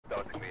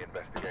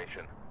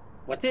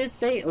What did it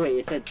say? Oh, wait,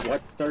 it said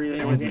what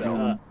started with it?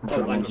 Oh,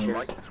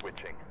 unsure.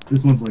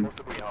 This one's like,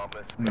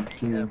 I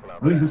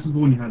think this is the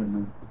one you had in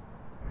mind.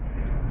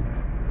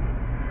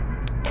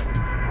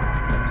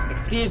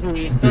 Excuse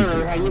me,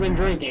 sir, have you been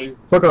drinking?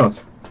 Fuck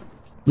off.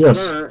 Yes.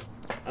 Sir.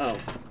 Oh,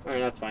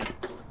 alright, that's fine.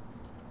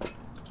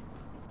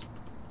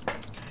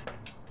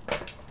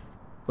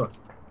 Fuck.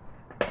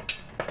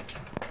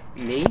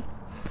 Me?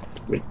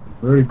 Wait,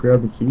 I already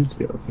grabbed the keys?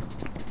 Yeah, okay.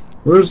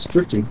 Where's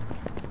Drifty? You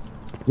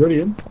already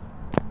in?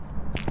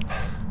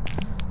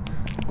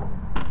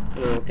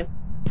 Okay.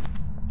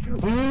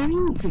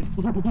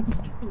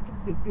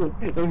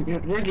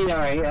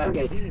 Alright,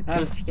 okay. I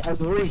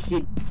was worried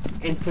he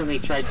instantly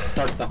tried to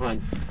start the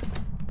hunt.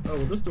 Oh,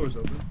 well, this door's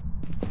open.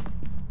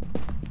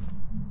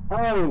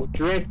 Oh,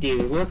 Drifty,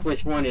 look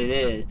which one it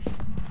is.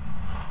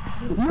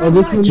 Oh,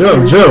 this one.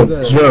 Joe.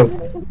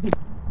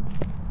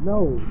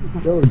 No,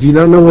 Joe. Do you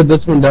not know what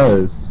this one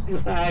does?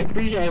 I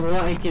appreciate it.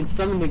 Well, I can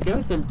summon the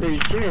ghost, I'm pretty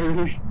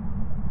sure.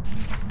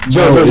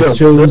 Joe. It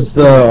shows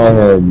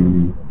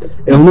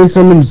it only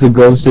summons the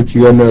ghost if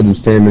you run out of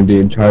sanity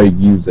and try to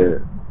use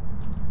it.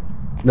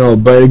 No,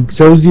 but it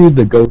shows you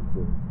the ghost.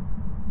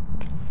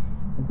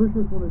 I'm pretty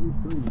sure it's one of these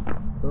three.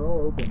 They're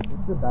all open.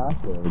 It's the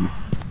bathroom.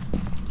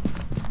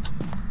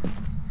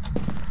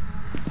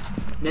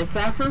 This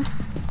bathroom?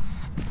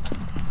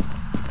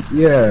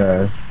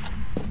 Yeah.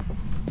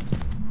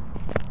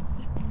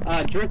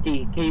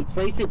 Drifty, can you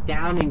place it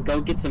down and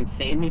go get some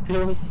sandy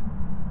pills?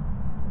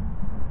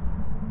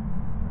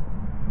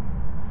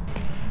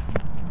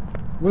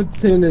 What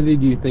sanity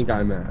do you think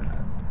I'm at?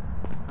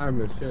 I'm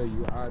gonna show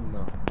you I'm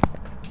not.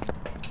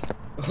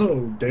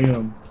 Oh,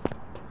 damn.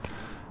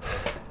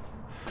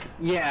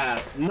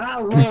 Yeah,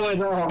 not low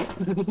at all.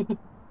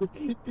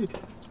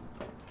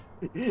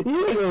 You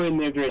go in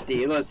there,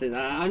 Drifty. Listen,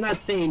 I'm not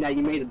saying that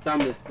you made the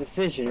dumbest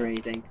decision or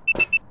anything.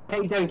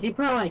 Hey, Doug, can you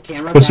put on the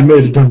camera? But you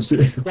made a dumb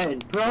decision.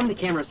 Put on the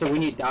camera so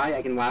when you die,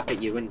 I can laugh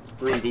at you in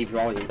 3D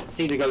volume.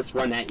 See the ghost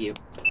run at you.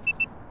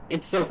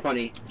 It's so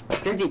funny.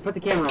 Drifty, put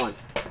the camera on.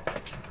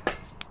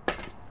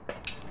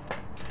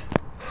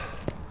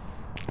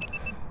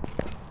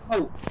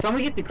 Oh,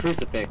 someone get the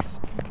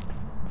crucifix.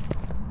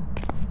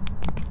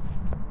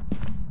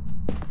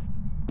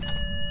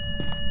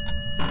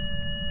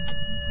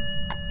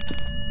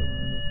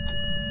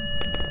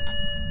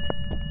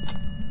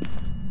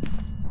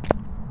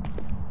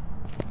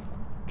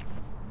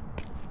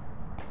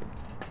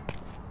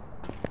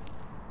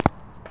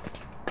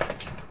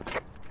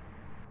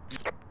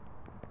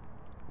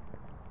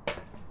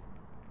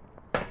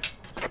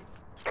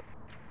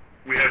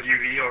 We have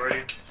UV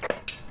already.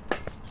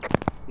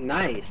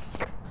 Nice.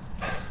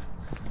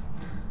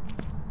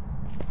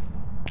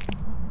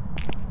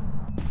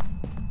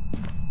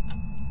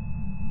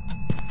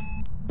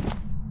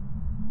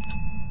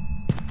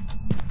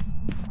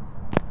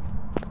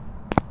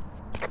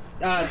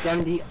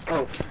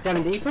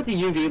 Devin, did you put the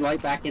UV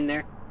light back in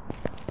there?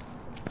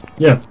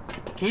 Yeah.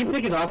 Can you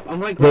pick it up? I'm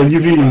like, Well,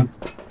 UV.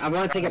 I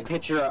want to take a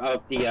picture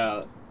of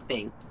the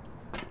thing.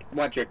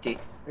 What, Drifty?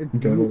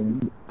 Okay, hold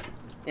on.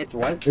 It's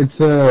what? It's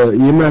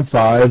EMF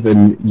 5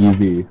 and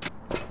UV.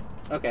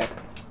 Okay.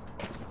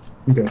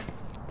 Okay.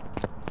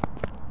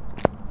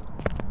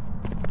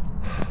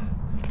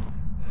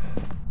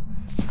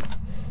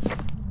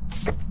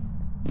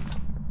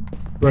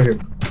 Right here.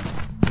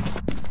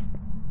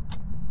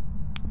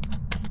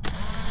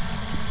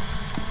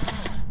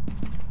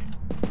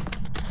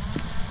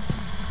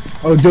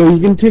 Oh, Joe, you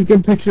can take a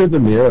picture of the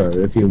mirror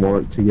if you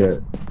want to get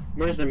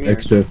Where's the mirror?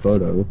 extra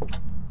photo.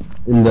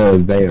 In the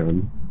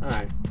van.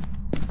 Alright.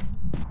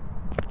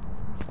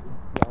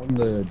 On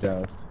the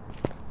desk.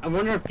 I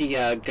wonder if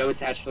the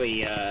ghost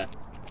actually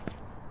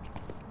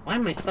why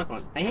am I stuck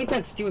on? I hate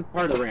that stupid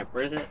part of the ramp.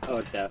 Where is it?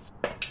 Oh, desk.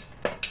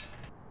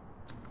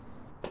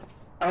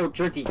 Oh,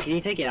 Drifty, can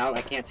you take it out?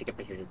 I can't take a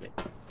picture of it.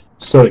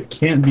 So it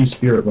can't be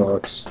Spirit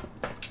Box.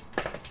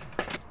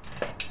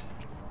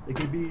 It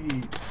could be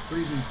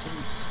Freezing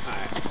Temps,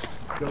 Alright.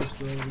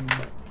 Ghost Rating,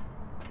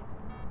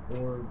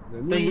 or...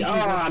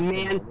 Oh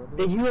man,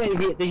 the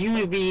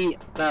UAV,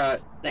 the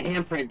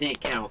handprint didn't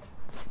count.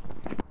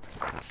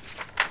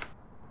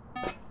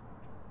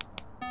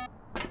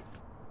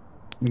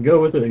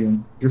 Go with it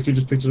again. Drifty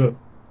just picked it up.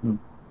 Oh.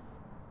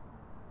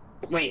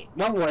 Wait,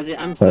 what was it?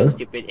 I'm so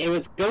stupid. It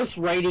was Ghost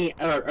Writing,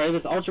 or it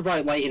was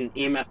Ultraviolet Light and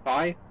EMF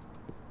 5?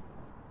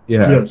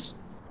 Yeah. Yes.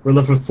 We're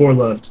left with 4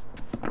 left.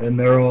 And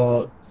they're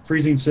all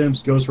Freezing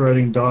Temps, Ghost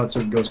Writing, Dots,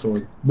 or Ghost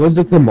Orb. Those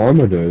are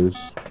thermometers.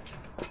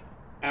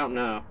 I don't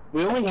know.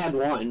 We only had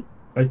one.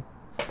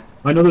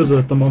 I know there's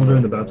a thermometer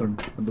in the bathroom,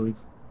 I believe.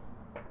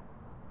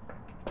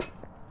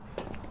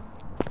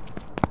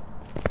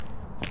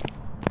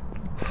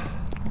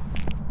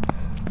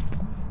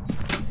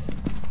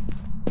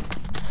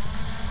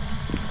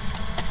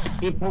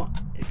 Can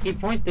you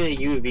point the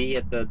UV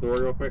at the door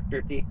real quick,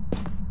 Dirty?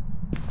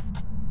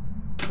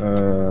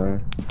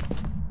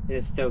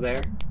 Is it still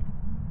there?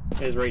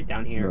 It is right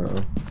down here. No.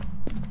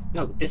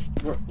 No, this.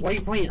 Why are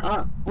you pointing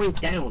up? Point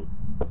down.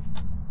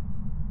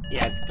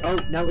 Yeah, it's. Oh,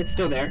 no, it's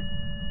still there.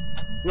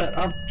 Look,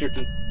 up,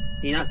 Drifty.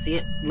 Do you not see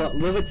it? Look,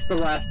 move it to the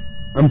left.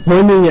 I'm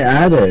pointing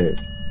at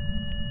it.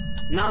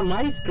 Not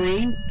my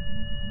screen.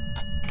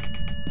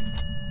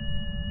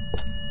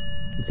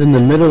 It's in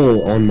the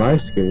middle on my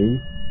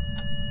screen.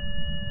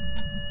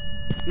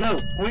 No,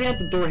 point at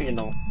the door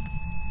handle.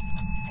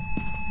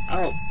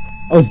 Oh.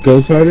 Oh, it's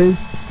ghost hiding?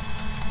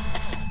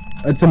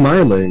 It's a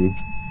myling.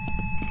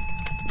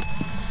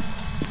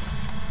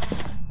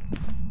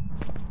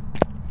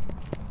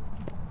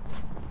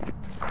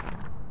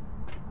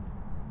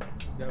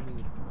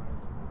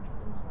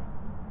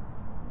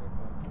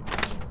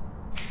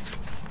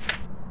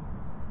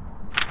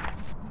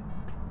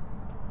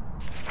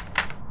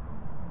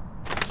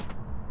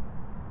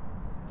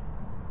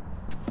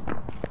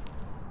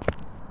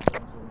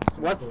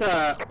 What's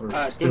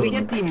the, did we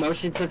get the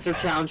motion sensor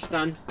challenge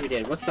done? We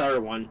did. What's the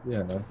other one?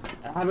 Yeah.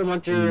 Have a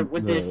hunter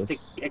with this to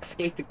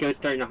escape the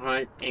ghost during the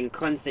hunt and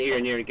cleanse the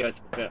area near the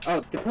ghost.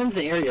 Oh, the cleanse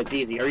the area is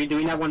easy. Are you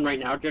doing that one right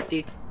now,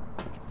 Drifty?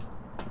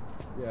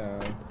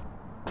 Yeah.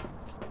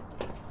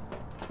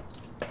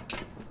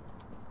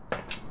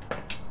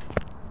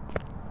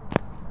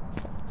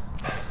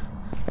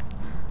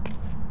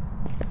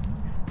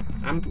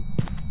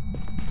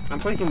 I'm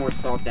placing more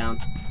salt down.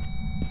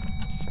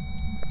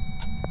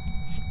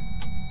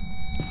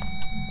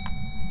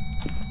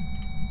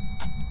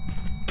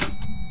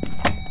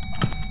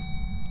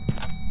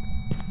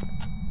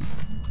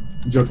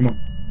 Joe, come on.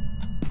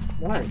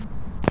 What?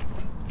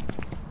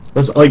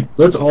 Let's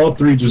all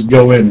three just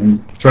go in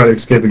and try to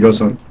escape the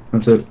ghost hunt.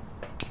 That's it.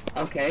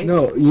 Okay.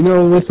 No, you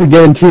know what's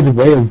again to the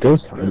way of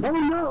ghost hunt. Oh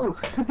no!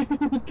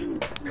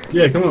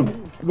 Yeah, come on.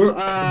 One of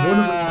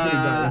us is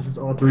let's just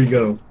all three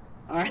go.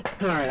 Alright,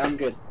 I'm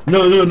good.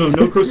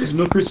 No crucifix,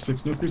 no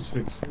crucifix.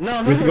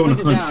 No, We have to no, go on a place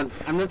it hunt. down.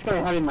 I'm just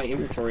gonna have it in my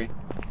inventory.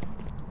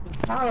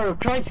 Power of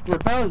Christ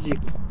repels you.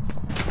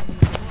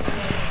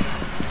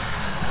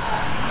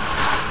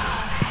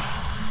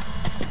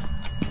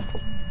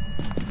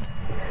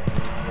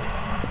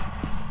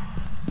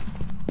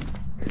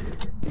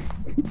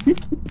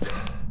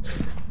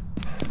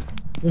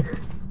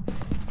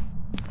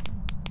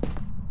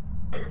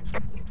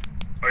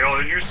 Are y'all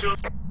in here still?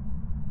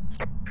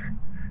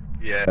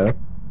 Yeah.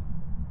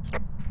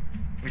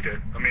 Okay.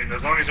 I mean,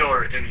 as long as y'all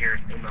are in here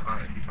in the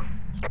hunt, it'll be fine.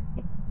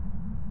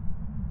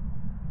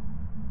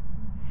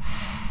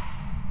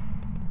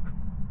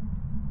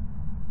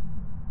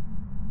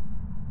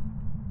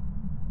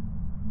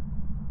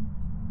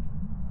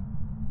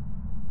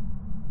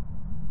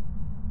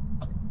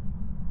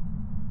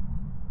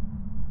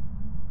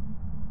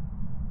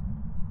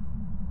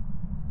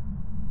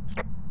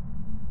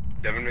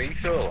 Devin, are you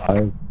still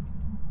alive?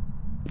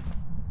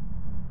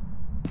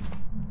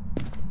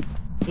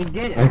 He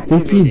did I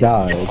think he activate it.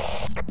 died.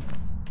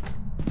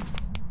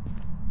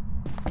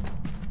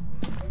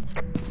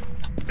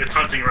 It's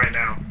hunting right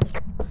now.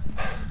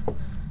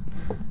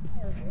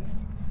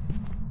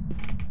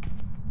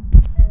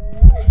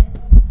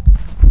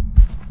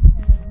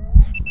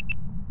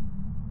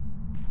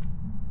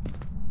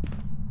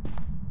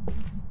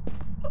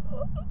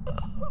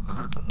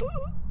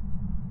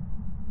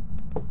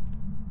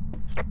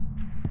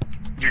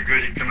 You're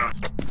good, you come out.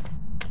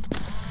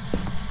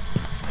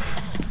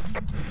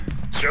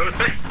 Show us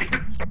that.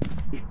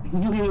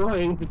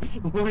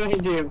 What do I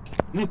do?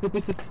 I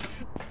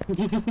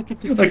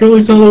can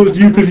only tell it was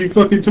you because you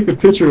fucking took a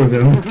picture of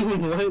him.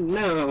 What?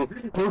 No.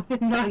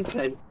 What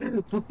nonsense?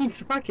 What are you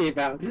talking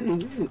about?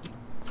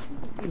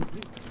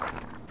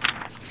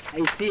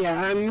 I see,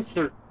 I'm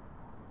Mr.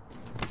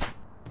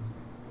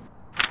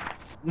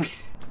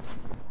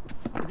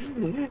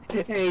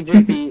 Hey,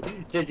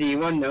 JT, you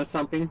wanna know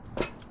something?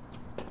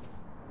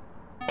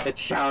 The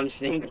challenge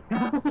thing.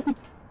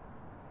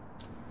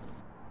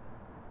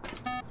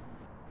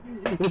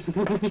 They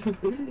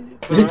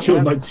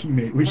killed my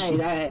teammate. We should.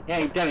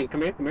 Hey, Devin,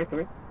 come here.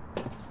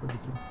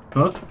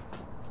 Huh?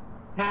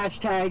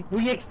 Hashtag,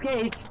 we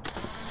escaped!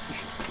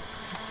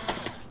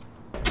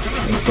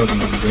 That's fucking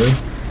good.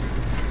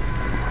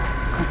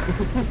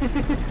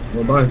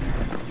 Well, bye.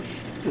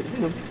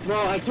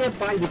 Well, I can't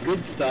buy the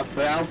good stuff,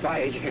 but I'll buy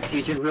it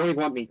if you really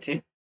want me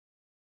to.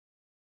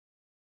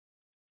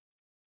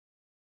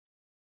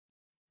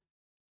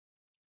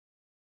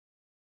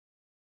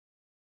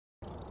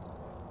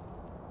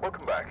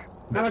 Welcome back.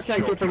 How much should I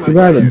get for my You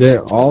got players? it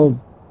there all.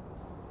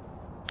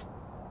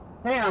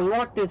 Hey,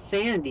 unlock this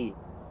Sandy.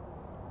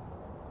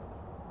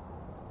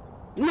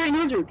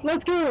 900,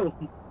 let's go!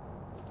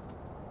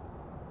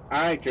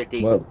 Alright,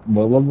 Drifty. What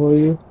level are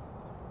you?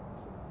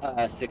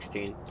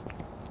 16.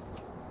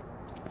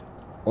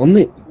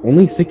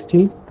 Only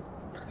 16?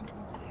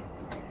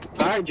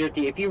 Alright,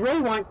 Drifty, if you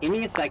really want, give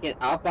me a second,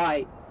 I'll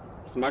buy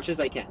as much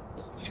as I can.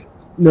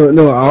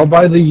 No, I'll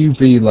buy the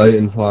UV light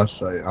and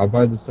flashlight. I'll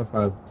buy the stuff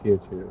out of tier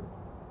 2.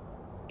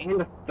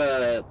 And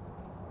the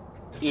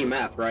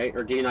EMF, right?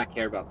 Or do you not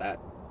care about that?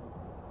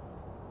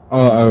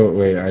 Oh,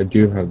 wait, I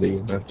do have the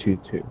EMF tier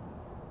 2.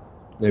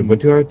 Then what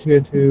do I have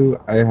tier 2?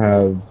 I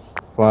have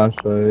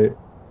flashlight.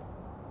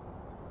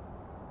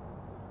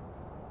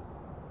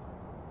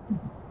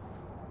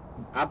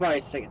 I'll buy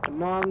a second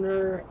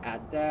thermometer,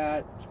 add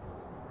that.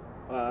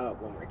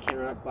 One more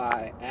camera,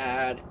 buy,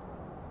 add.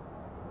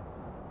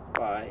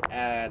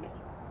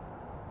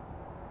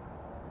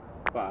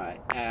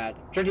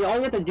 Jordy, all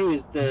you have to do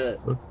is the...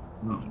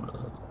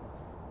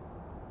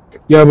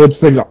 Yeah, but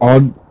it's like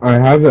I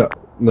have it,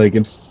 like,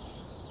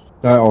 it's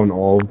set on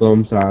all of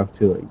them, so I have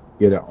to, like,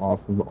 get it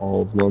off of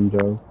all of them,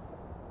 Joe.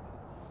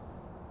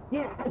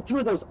 Yeah, add 2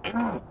 of those.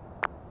 Ah.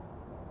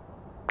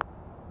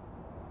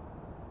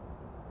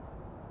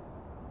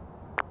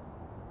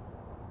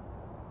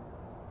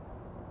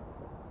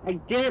 I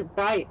didn't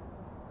buy it.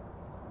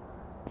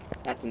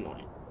 That's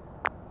annoying.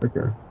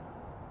 Okay.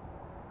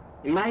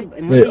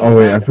 Wait, oh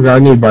wait, I forgot I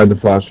need to buy the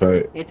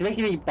flashlight. It's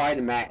making me buy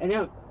the Mac.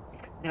 I'll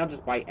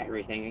just buy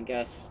everything, I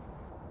guess.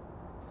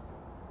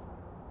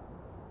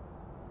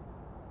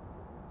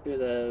 2 of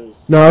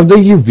those. No, I have the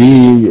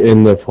UV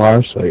in the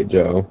flashlight,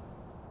 Joe.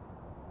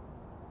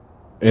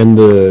 And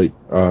the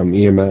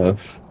EMF.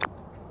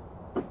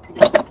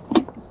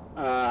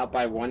 I'll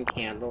buy 1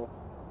 candle.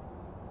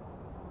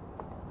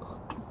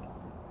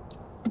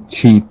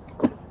 Cheap.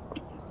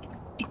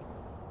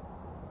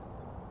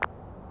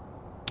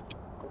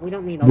 We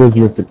don't need all There's the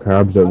Mr.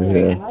 Krabs over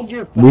here.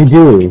 We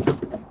do.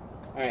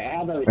 Alright,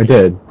 add those. I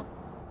did.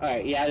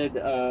 Alright, you added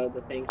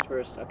the things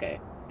first. Okay.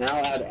 Now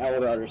I'll add all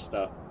the other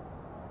stuff.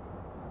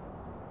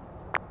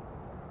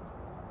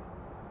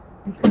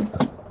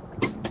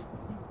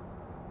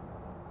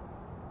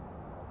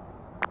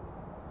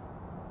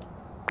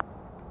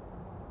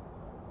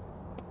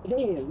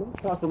 Damn, look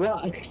across the well.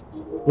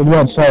 What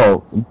about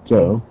salt,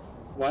 Joe?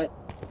 What?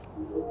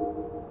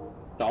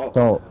 Salt.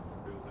 Salt.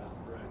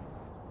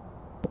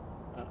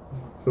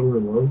 So we're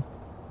low.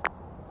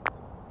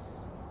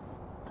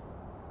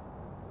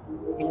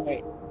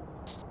 Wait.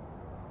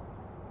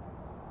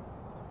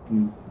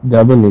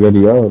 Devin, you gotta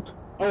yell.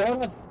 Oh,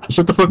 that's...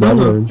 Shut the fuck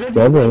Devin, up.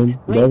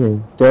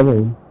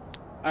 Devin.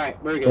 Alright,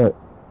 we're good.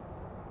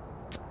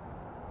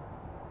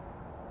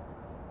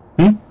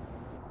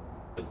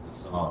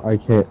 I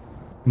can't.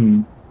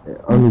 Hmm.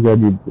 I'm the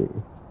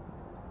WB.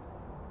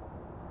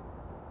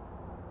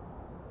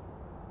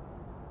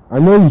 I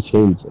know you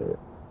changed it.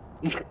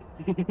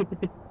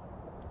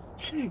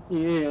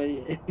 Yeah.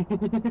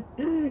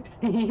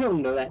 You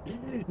don't know that.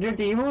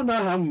 Do you want to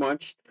know how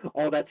much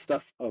all that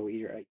stuff... Oh,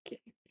 you're right.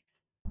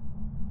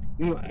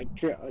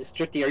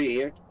 Drifty, are you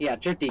here? Yeah,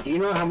 Drifty, do you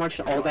know how much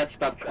all that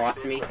stuff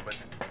cost me?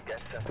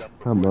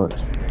 How much?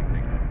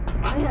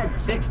 I had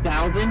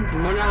 6,000. You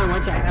know how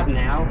much I have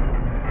now?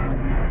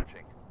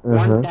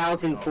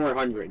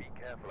 1,400.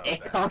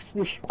 It cost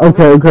me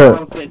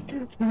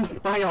 4,000.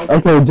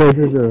 Okay,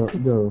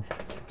 Joe.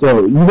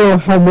 Joe, you know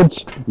how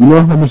much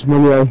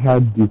money I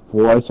had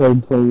before I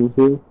started playing with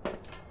you?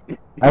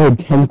 I had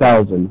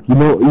 10,000. You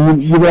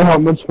know how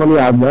much money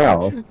I have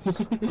now?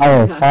 I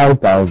have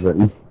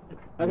 5,000.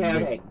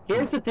 Okay.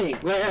 Here's the thing,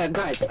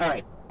 guys. All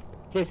right,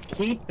 just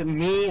keep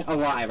me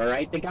alive. All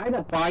right, the guy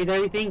that buys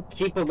everything,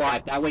 keep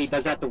alive. That way he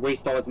doesn't have to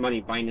waste all his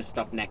money buying this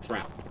stuff next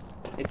round.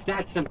 It's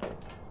that simple.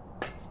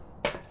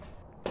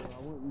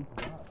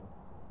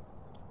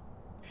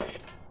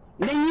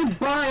 Then you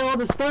buy all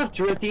the stuff,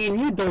 Drifty, and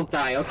you don't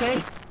die,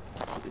 okay?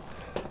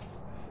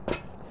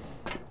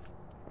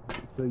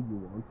 So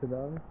you want to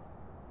die?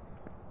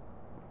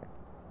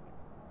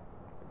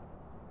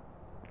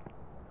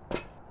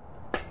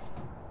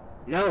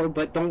 No,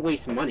 but don't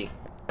waste money.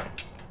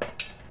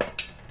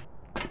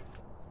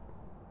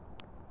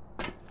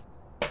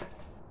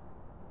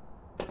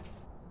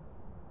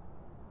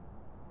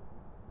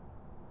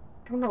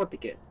 I don't know what to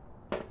get.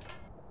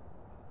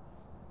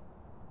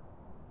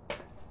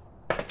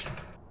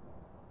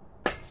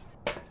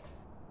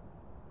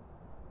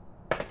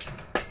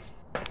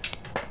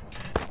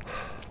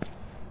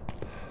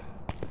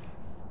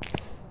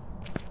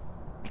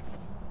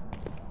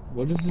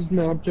 What is this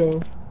map,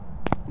 Joe?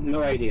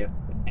 No idea.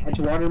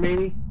 Edgewater,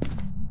 maybe?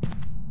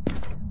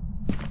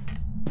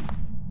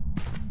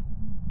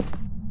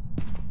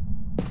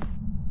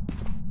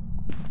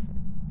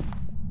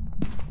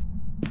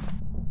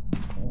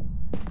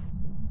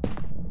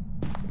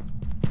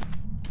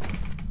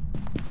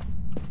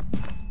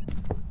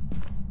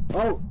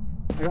 Oh!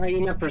 I got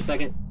EMF for a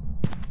second.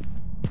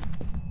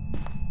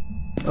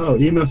 Oh,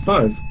 EMF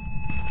 5.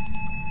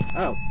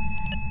 Oh.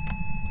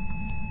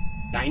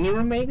 Dining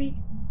room, maybe?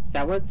 Is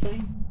that what it's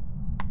saying?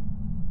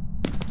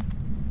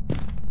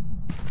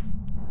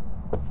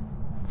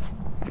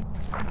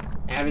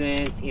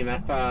 Evidence,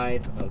 EMF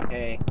 5,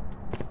 okay.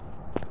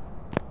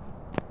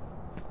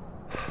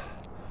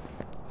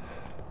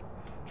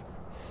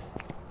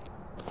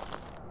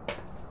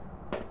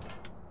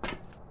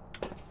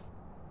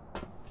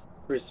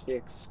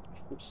 Crucifix.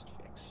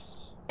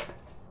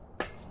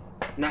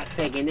 Not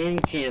taking any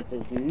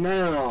chances, none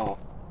at all.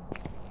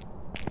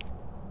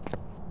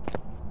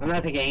 I'm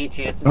not taking any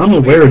chances. I don't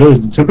know where it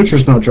is. The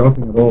temperature's not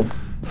dropping at all.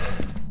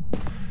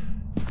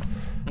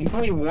 I'm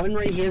putting one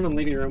right here in the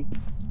living room.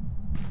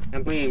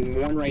 I'm putting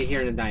one right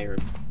here in the dining room.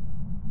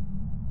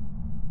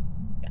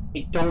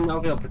 I don't know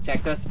if it'll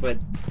protect us, but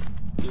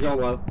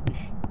YOLO.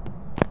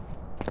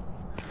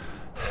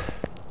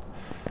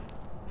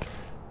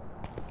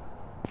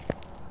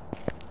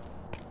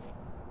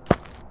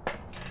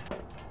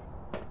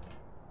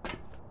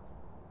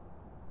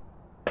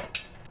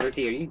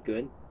 Marty, are you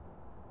good?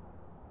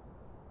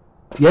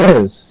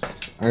 Yes,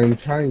 I'm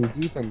trying to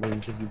do something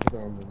because you put it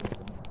on the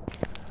weapon.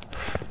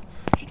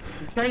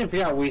 I'm trying to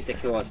figure out ways to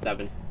kill us,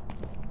 Devin.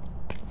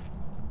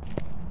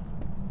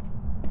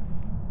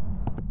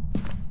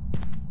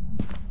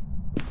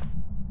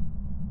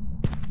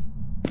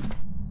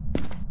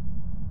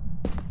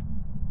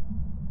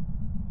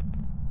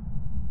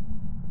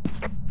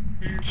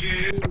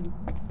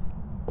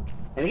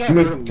 I think I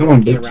heard him Come on,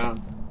 walking bitch.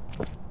 around.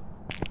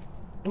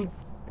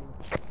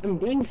 I'm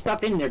getting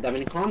stuff in there,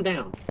 Devin. Calm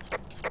down.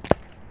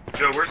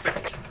 Joe, where's the...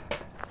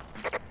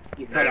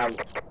 You cut out.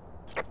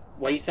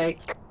 What you say?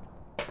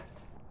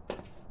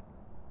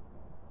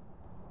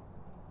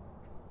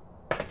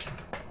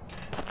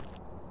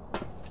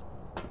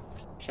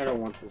 I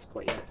don't want this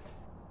quite yet.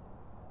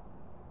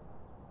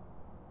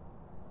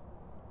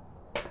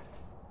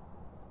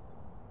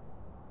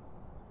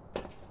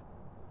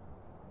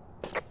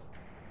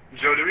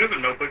 Joe, do we have a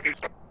notebook in...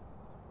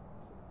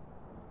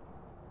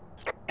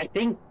 I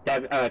think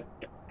that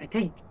I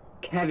think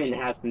Kevin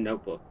has the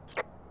notebook.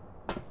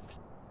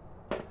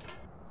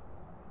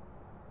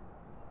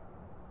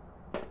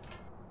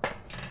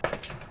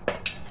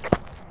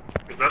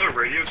 Is that a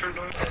radio turned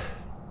on?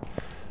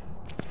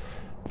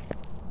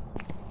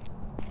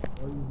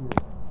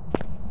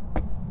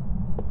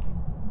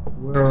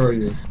 Where are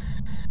you?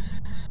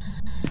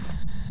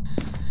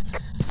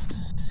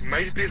 It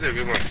might be the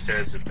room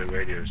upstairs if the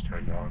radio is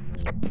turned on.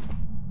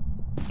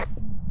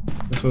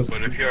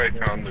 But if here I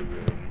found the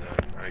room, then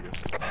I guess.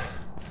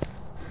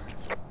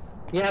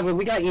 Yeah, but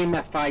we got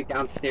EMF 5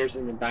 downstairs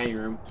in the dining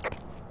room.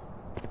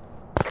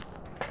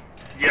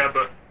 Yeah,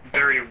 but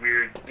very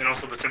weird. And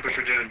also the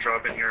temperature didn't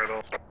drop in here at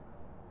all.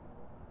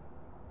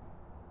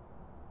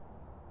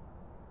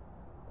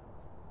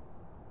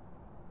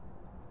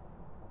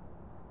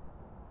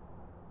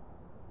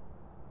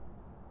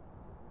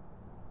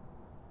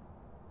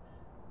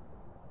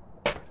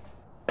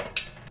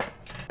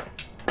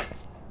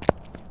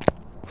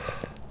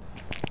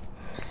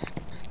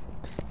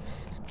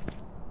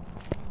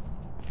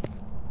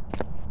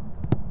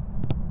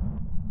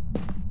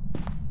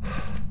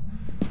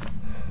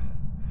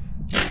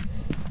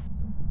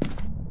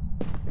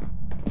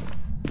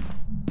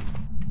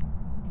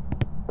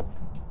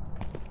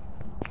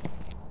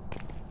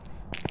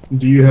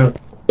 Do you have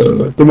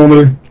a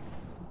thermometer?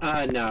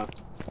 No.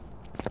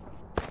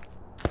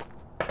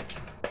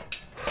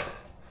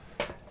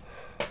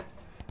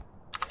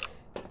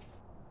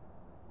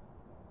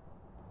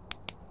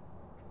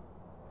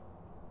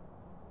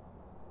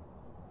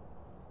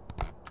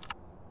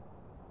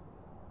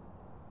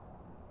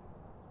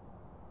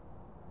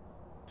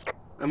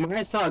 When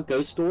I saw a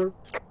ghost door.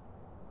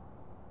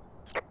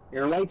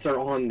 Your lights are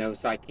on though,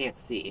 so I can't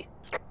see.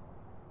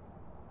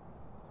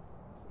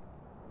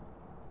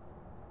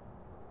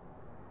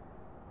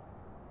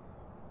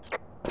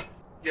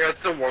 Yeah,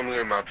 it's the one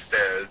room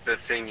upstairs. They're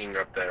singing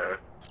up there.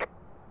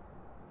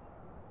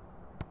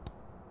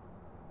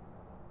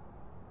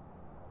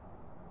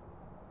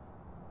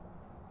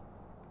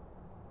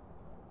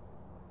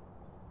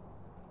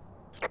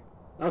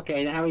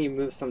 Okay, now you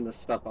move some of the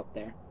stuff up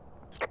there.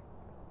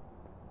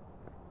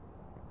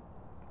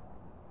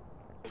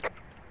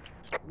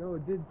 No,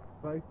 it did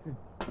spike to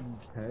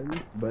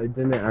 10, but it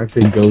didn't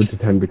actually go to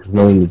 10 because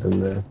no one was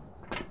in there.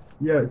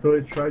 Yeah, so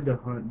it tried to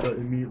hunt, but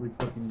immediately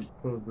fucking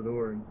closed the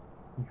door and...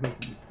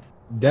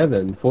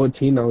 Devin,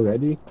 14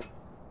 already?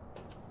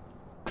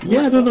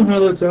 Yeah, I don't know how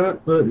that's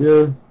at, but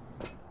yeah.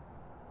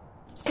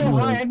 So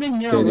high, I've been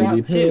near a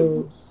rock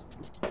too.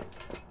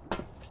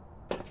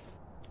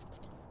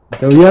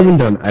 No, you haven't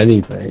done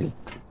anything.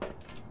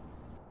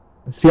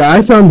 See,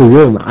 I found the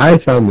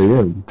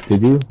room.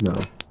 Did you? No.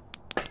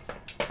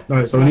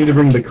 Alright, so we need to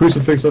bring the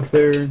crucifix up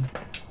there.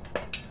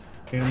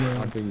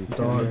 Camera,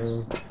 dogs.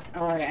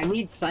 Alright, I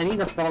need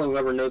to follow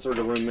whoever knows where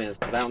the room is,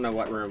 because I don't know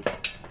what room.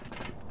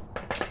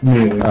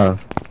 Yeah.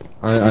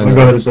 I'll go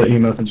ahead and set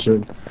EMF and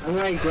shit. I'm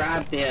gonna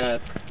grab the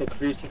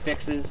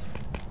crucifixes.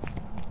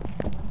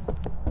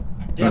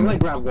 Yeah, I'm gonna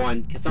grab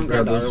one, because I'm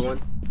gonna grab the other one.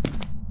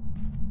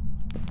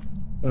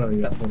 Oh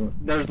yeah, hold on.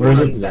 There's Where is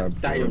one it? on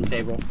that dining room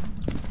table.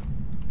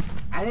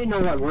 I didn't know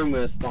what room it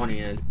was spawning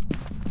in.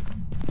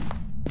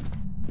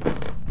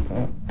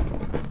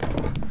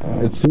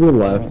 It's to the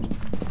left.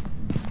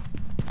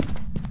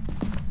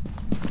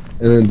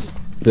 And then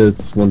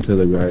this one to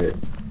the right.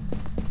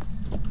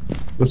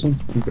 This one?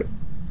 Okay.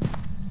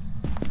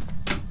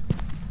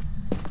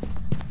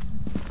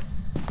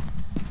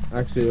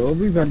 Actually, it'll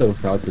be better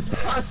without the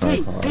Oh,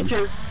 sweet!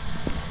 Picture!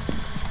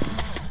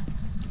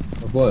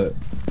 Of what?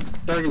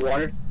 Dirty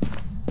water.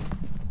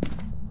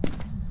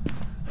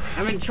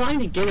 I've been trying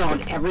to get it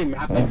on every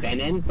map I've been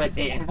in, but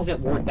it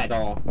hasn't worked at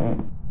all.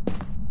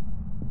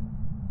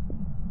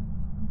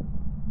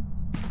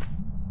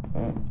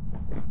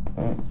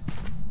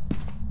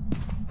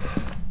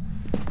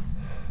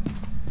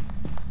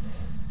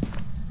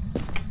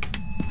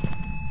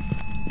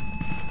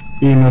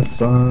 EMF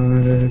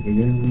 5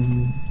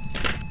 again.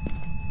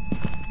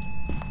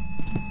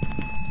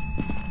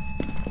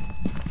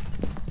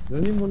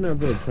 Does anyone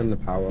ever turn the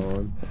power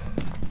on?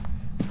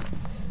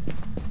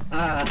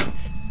 I'm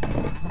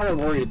kind of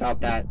worried about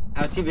that.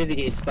 I was too busy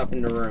getting stuff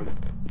in the room.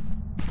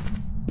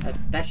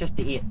 That's just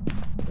the it.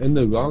 In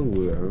the wrong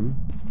room?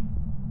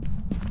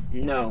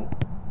 No.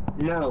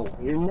 No,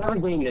 you're never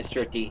getting this,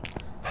 Drifty.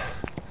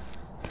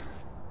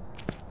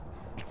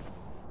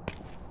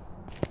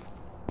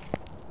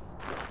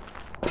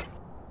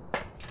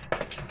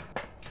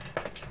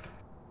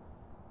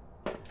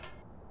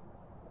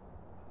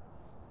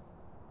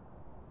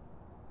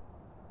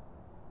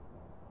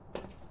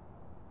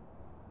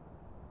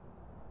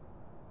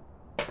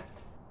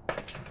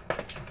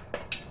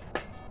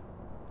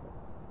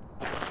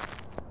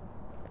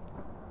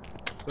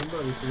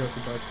 Somebody forgot to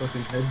buy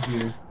fucking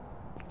headgear.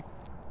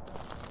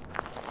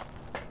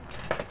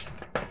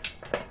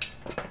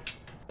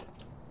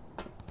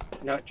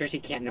 No, Drifty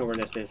can't know where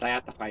this is. I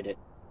have to hide it.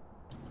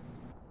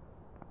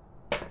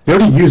 You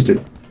already used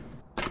it.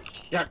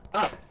 Shut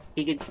up!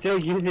 He can still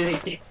use it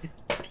again.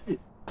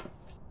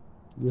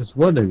 Just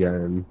what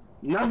again?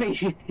 Nothing.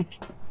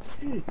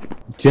 Do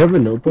you have a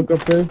notebook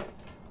up there?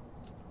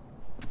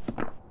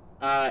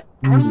 I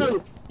don't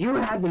know. You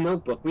had the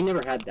notebook. We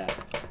never had that.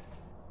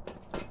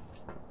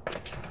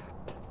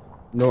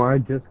 No, I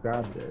just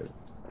grabbed it.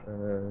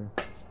 I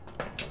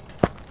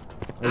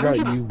got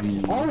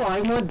UV. All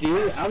I want to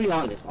do, I'll be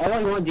honest, all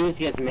I want to do is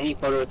get as many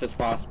photos as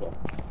possible.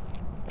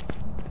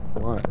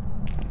 Why?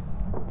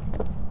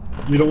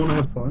 You don't want to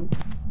have fun?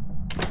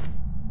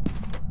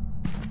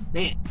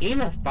 Man,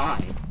 aim at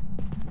 5.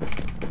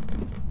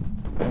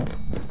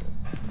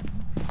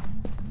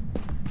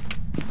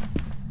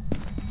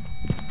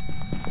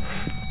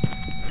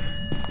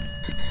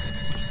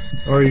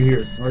 Are you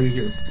here? Are you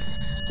here?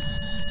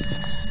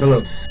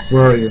 Hello.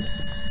 Where are you?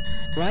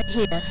 Right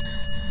here.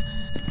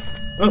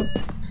 Oh.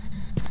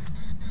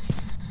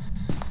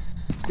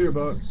 Spirit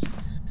box.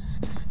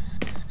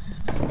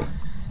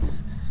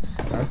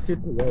 That's it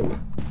away.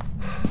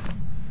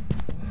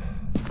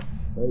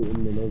 Right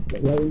in the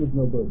notebook. Right in this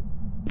notebook.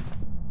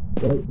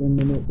 Right in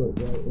the notebook.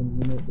 Right in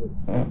the notebook.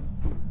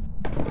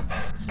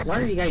 What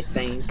are you guys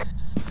saying?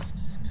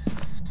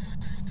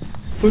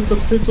 Put the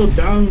pencil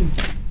down.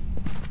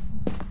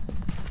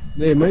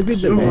 Yeah, it might be I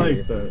the don't man.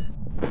 like that.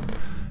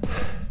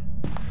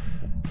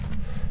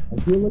 I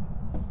feel like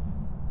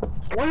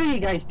What are you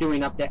guys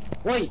doing up there?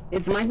 Wait,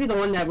 it might be the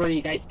one that where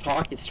you guys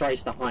talk is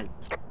tries to hunt.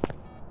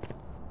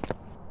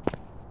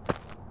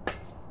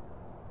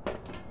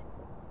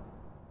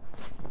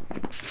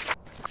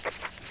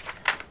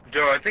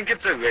 Joe, I think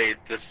it's a raid.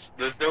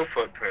 There's no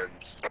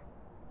footprints.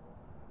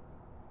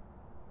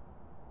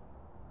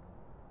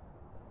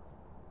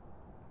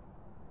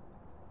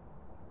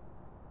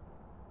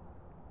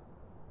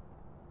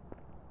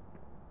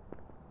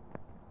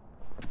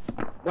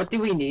 What do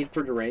we need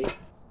for the raid?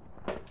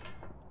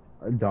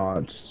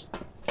 dots.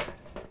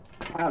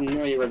 I have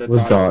no idea where the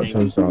What's dots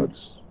dots? What's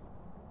dots?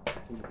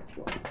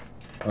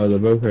 Oh, they're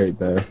both right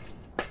there.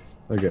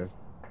 Okay.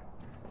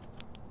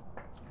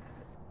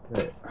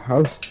 Hey,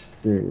 how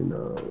soon?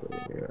 Oh,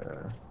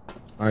 yeah.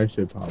 I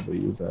should probably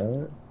use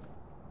that.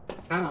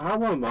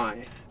 How am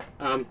I?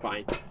 I'm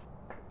fine.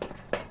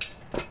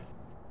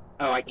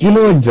 Oh, I can't. You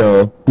know what,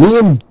 Joe?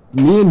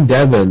 Me and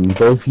Devin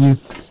both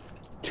use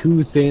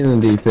 2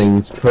 sanity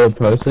things per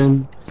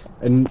person,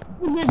 and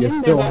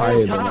you're still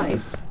higher than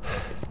us.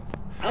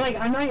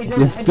 I'm not even.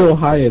 You're still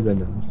higher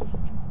than us.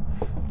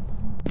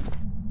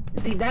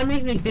 See, that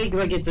makes me think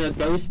like it's a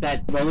ghost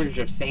that lowers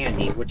your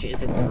sanity, which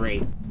isn't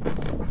great.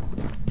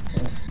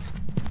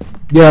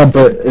 Yeah,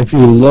 but if you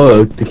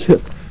look,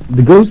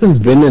 the ghost has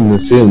been in the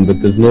room,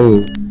 but there's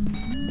no.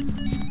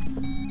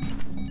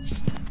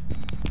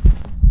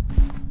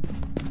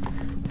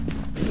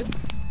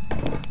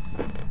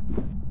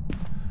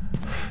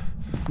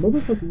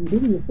 Motherfucker, you're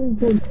doing the same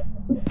thing.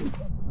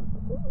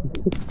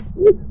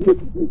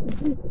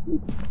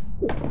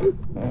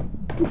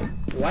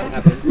 What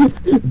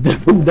happened?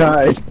 Devin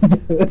died.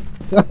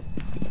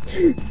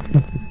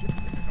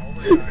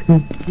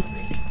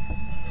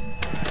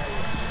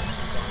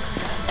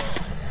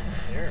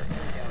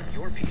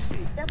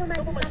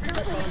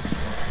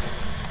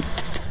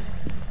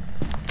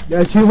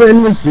 Yeah, she went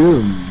and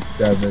resumed,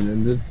 Devin,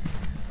 and this.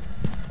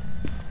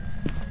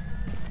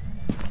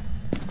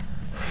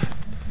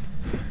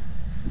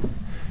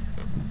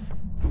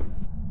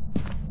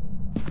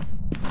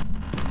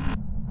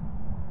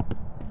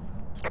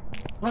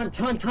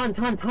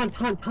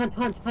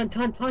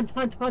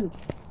 Hunt!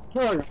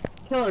 Killer!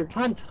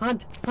 Hunt!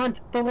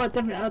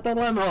 The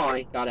limo! Oh,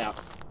 I got out.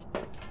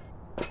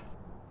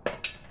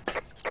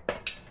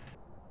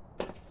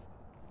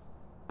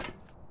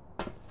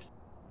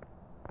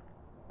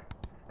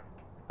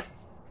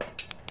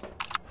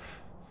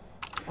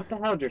 What the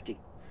hell, Drifty?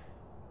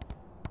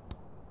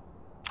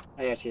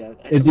 I actually.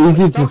 It's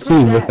easy to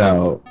see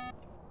without.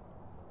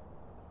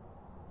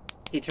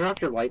 Can you turn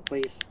off your light,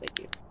 please? Thank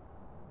you.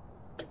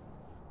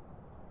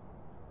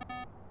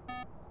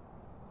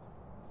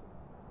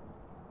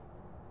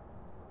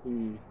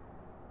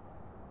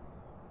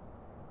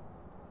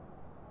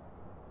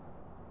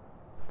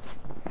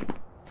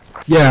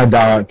 Yeah,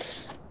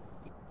 dots.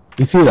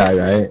 You see that,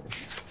 right?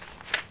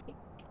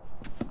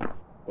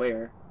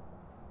 Where?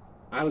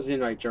 I was in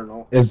my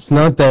journal. It's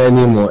not there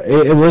anymore.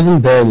 It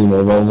wasn't there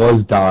anymore, but it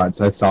was dots.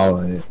 I saw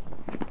it.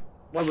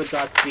 What would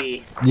dots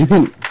be? You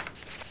can...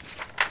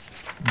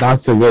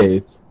 That's a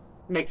wraith.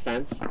 Makes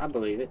sense. I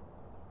believe it.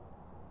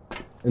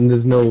 And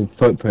there's no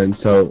footprint,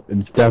 so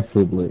it's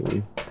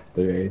definitely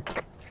the wraith.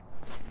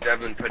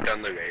 Devin, put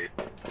down the wraith.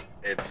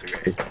 It's the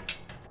wraith.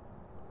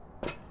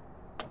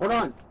 Hold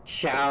on.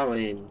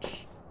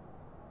 Challenge.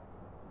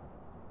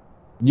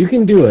 You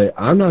can do it.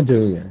 I'm not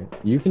doing it.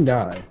 You can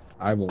die.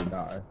 I won't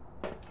die.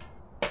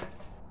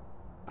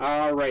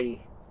 Alrighty.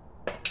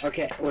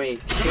 Okay,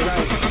 wait. Should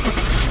I?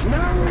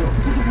 No!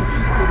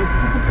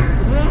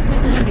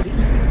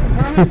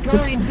 I'm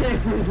going to.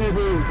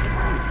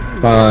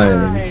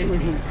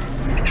 Fine.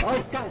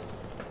 Oh God.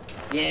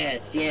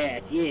 Yes,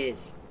 yes,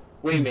 yes.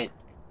 Wait a minute.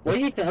 What do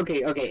you think?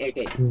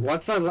 Okay.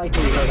 What's the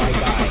likelihood I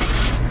die?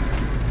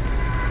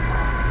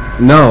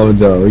 No,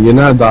 though. You're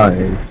not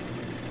dying.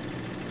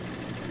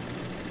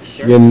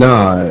 Sure. You're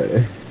not.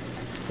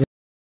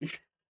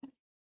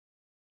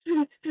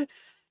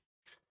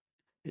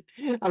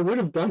 I would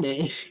have done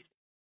it.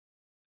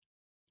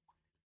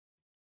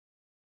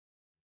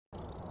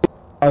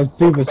 I was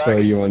super sure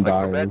you weren't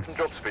dying.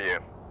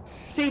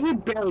 See, we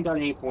barely got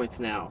 8 points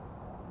now.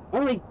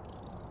 Only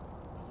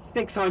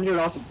 600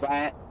 off the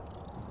bat.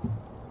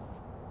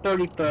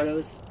 30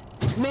 photos.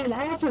 Man,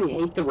 I actually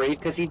hate the raid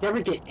because you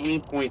never get any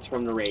points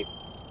from the raid.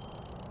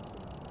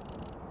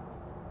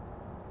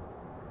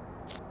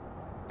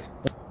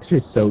 It's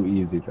just so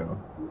easy, though.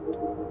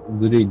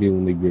 Literally the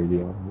only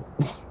greedy on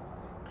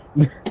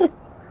it.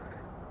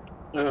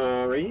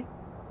 Really?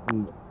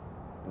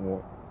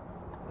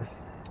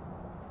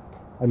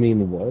 I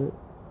mean, what?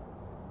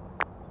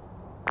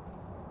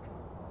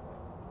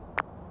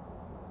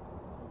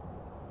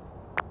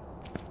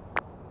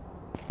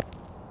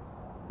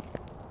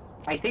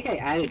 I think I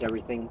added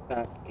everything.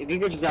 If you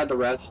could just add the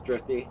rest,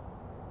 Drifty,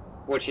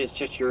 which is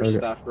just your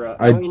stuff, bro.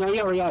 Oh, you know,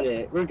 you already added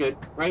it. We're good,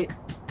 right?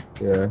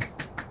 Yeah.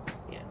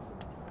 Yeah.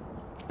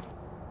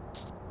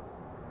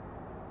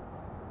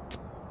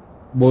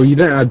 Well, you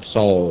didn't add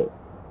salt.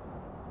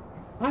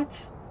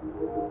 What?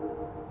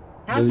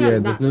 How's that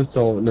There's not? no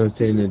salt, no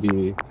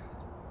sanity,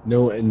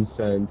 no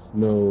incense,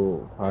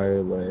 no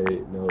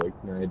firelight, no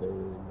igniter,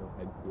 no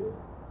headgear,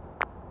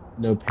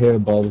 no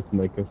parabolic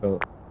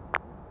microphone.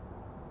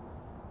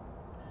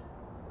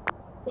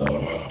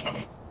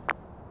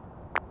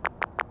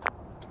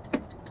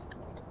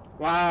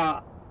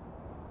 Wow.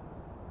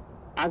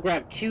 I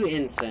grabbed 2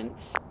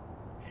 incense.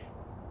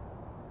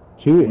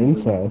 2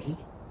 incense?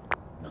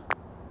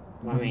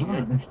 I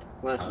mean,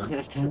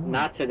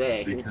 not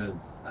today.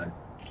 Because I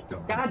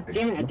don't God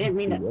damn it! I didn't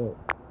mean to.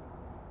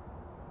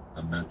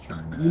 I'm not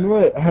trying to. You know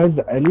what? Has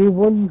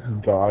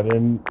anyone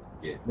gotten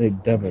get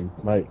like Devin,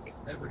 Mike,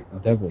 every fucking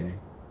Devin, day.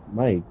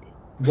 Mike?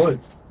 What?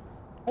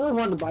 I only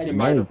wanted to buy the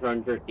Mike.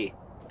 microphone, Drifty.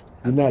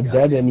 You're not I've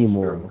dead got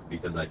anymore. stroke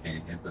because I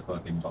can't hit the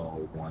fucking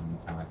ball one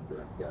time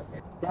during the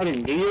goddamn.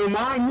 Devin, do you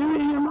mind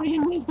moving your mic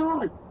in this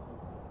door?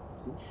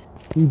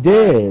 You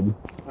did.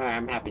 Alright,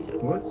 I'm happy now.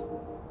 What?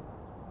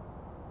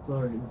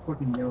 Sorry, you're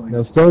fucking yelling.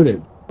 Now start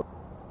it.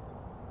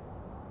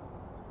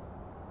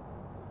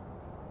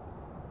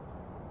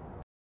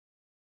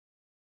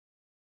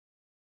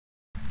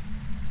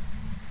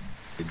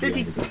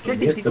 Drifty,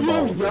 did you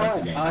yell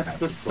at us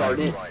to start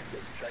it?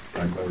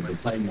 I'm going to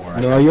play more.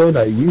 No, I yelled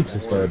at you to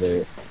start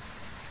it.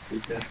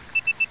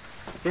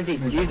 Drifty,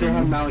 use your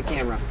home mounted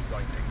camera.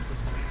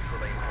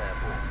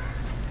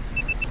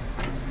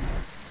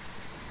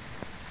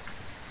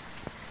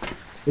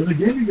 There's a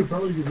game you could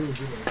probably get really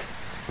good at.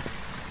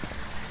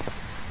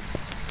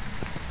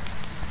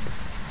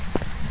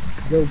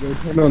 Go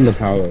turn on the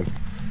power.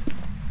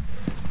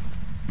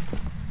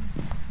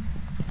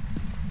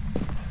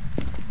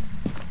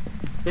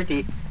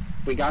 Drifty,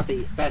 we got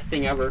the best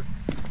thing ever.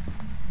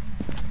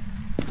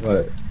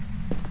 What?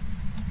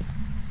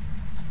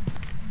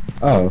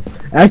 Oh,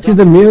 actually,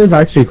 the mirror is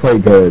actually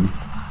quite good.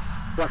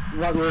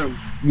 What room?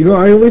 You know,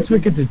 I always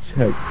forget to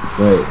check.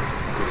 Wait.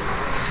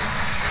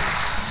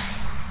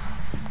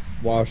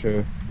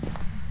 Washer.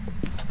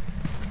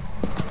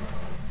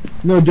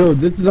 No, Joe,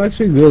 this is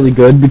actually really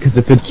good because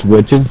if it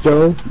switches,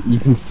 Joe, you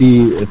can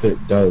see if it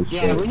does.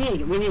 Yeah, so.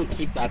 we need to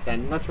keep that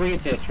then. Let's bring it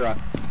to the truck.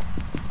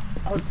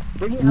 Oh,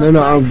 bring it No,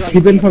 outside I'll so I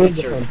keep can it in take a front of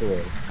the picture. front door.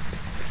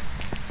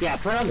 Yeah,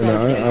 put it on No,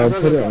 the camera. I'll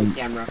put it on-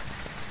 camera.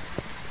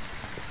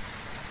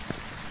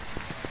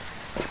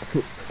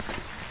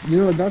 You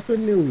know, that's a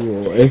new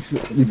rule. If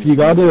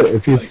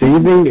you're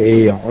saving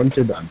a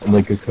haunted,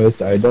 like a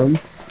cursed item,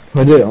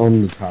 put it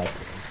on the top.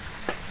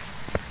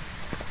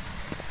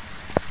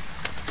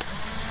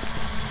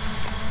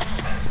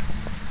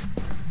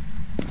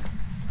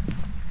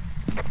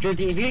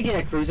 Drifty, if you could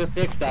get a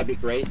crucifix, that'd be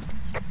great.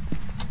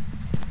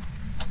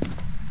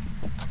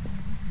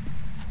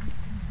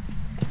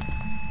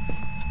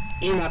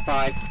 EMF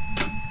 5.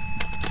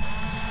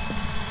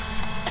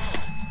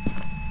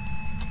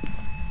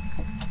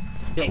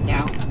 Bit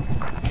now.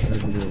 I'm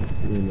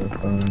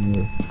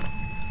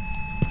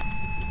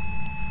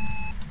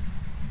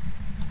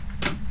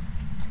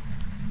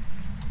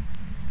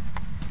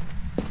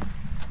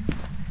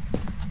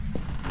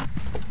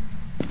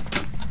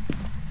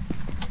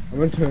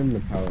gonna turn the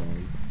power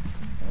on.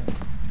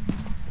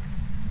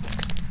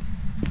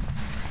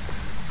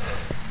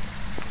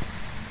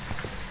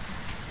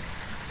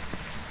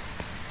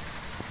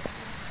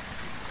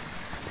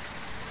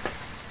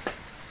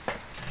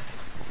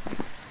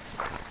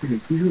 You can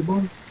see your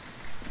boss?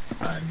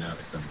 No,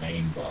 it's a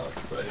main boss,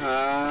 but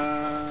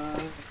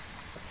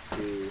Let's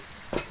do.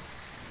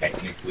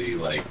 technically,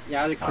 like,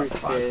 Yeah, the top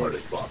 5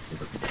 hardest crucifix,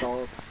 bosses of the game.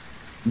 salt,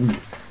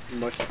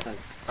 motion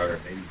sense. Or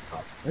maybe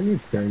top. I need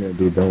China,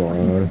 dude, don't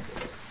lie.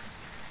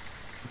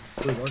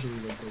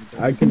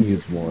 I can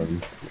use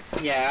one.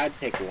 Yeah, I'd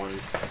take one.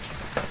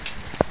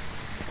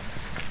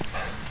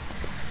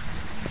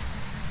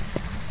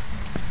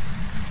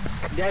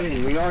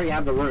 Devin, we already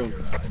have the room.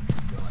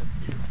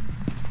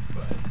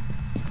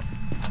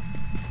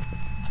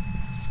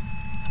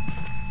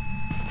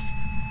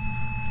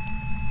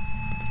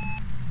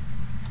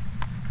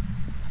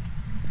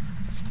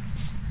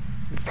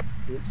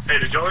 Oops. Hey,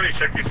 did you already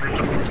check these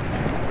rooms?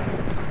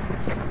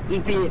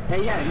 EP,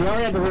 yeah, we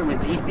already have the room.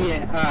 It's EP,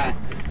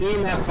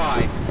 EMF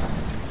 5.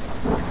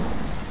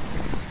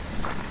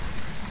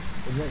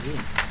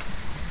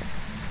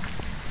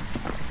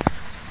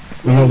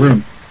 No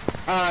room.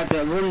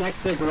 The room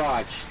next to the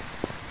garage.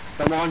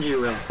 The laundry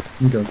room.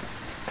 Okay.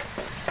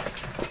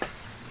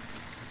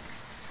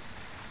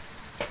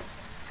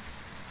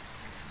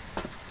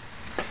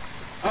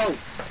 Oh,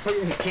 put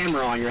your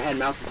camera on, your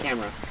head-mounted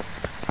camera.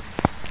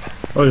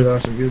 Oh, did I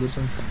actually hear this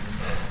thing?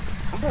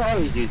 I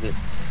always use it.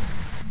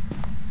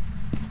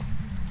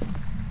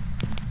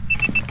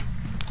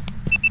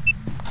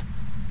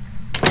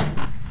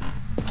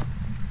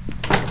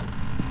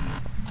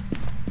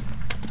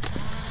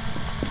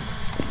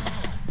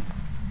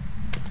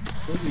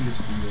 What do you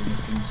just do on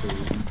this thing so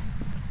easy?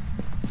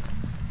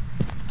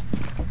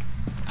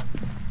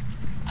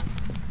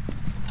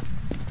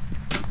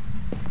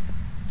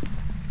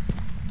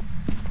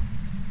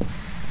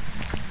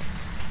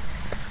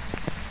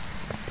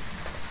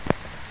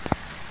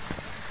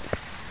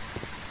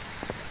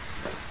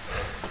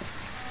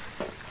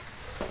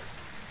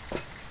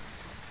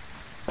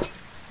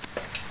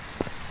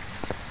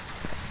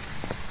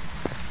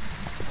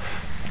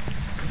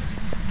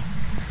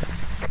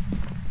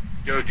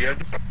 Yo, do you have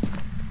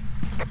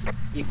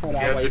You put do you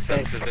out have what the you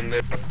say. sensors in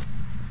there?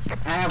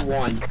 I have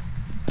one.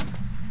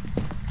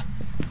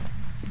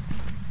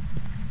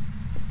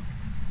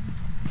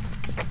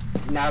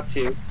 Now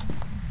 2.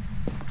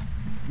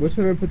 Where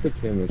should I put the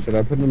camera? Should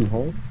I put it in the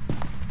hole?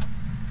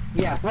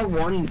 Yeah, put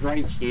one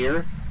right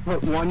here.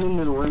 Put one in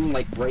the room,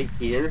 like, right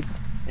here.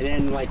 And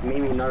then, like,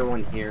 maybe another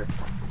one here.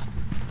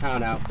 I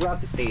don't know. We'll have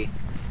to see.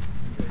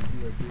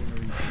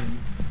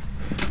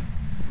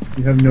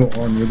 You have no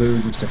arm, you're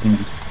literally just a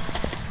hand.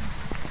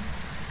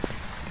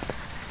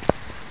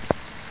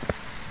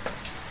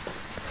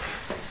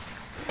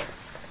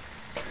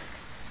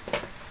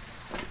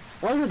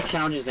 What are the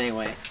challenges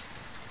anyway?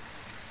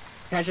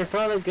 Catch your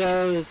father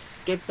goes,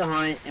 skip the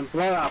hunt, and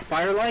blow out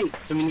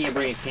firelight. So we need to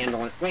bring a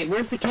candle in. Wait,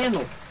 where's the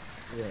candle?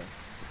 Yeah.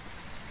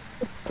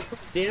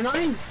 Didn't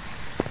I?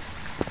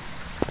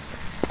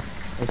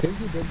 I think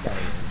you did buy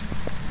one.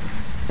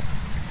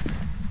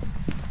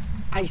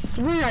 I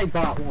swear I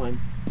bought one.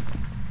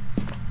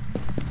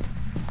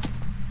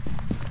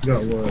 You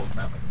got what? Both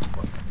have, like, a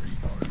fucking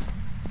retard.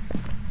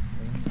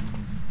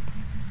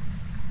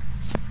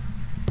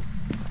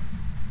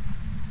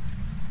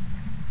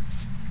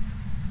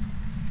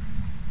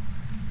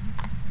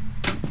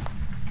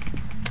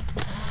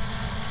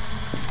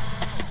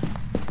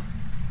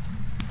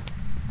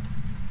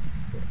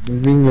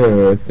 Moving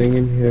a thing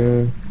in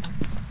here.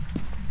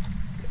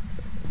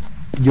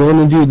 Do you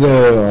want to do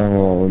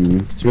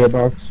the cigarette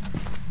box?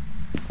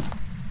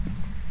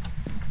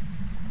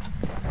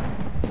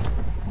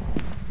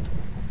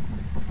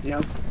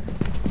 Nope.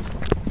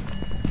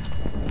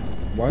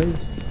 Why is...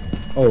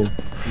 Oh,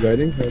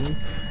 ready?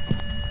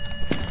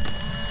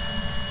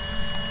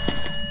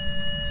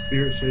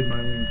 Spirit Shade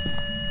Mylene.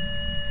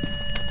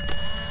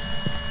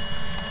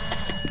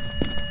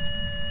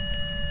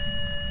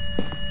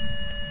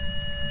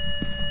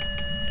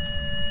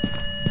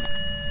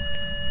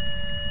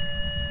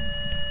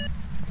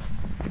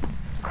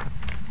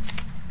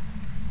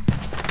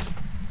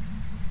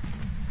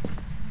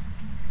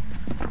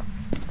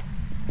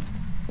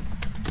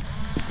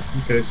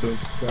 Okay, so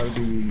it's gotta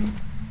be...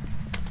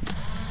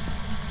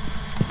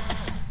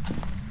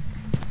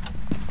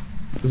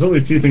 There's only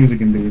a few things it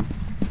can be.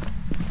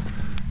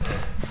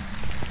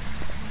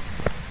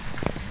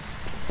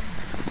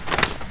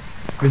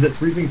 Is it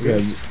freezing Yeah.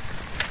 temps?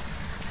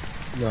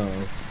 No.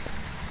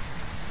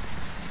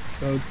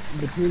 So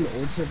it's between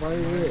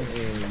ultraviolet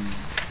and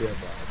cigarette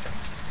box.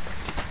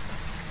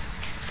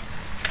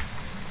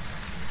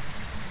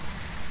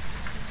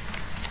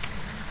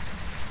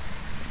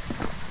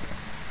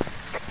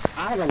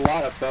 I have a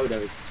lot of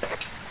photos.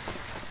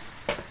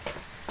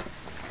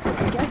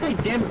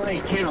 didn't buy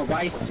a candle, but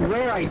I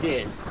swear I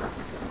did.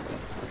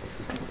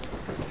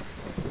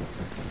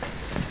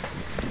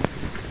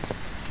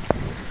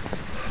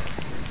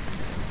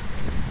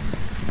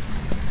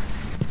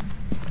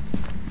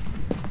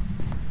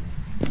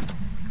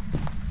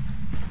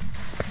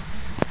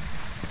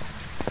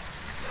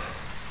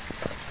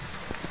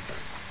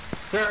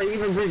 Sir, are you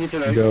even drinking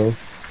today? Joe.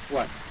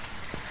 What?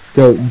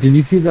 Joe, did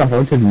you see the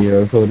haunted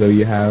mirror photo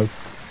you have?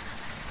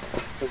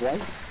 The what?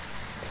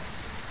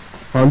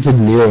 Haunted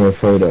mirror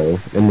photo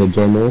in the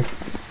journal?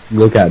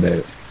 Look at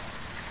it.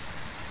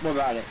 What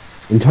about it?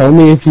 And tell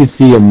me if you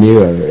see a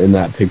mirror in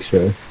that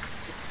picture.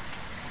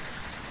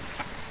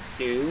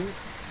 Dude.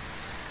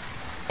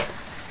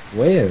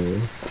 Where?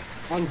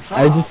 On top.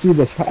 I just see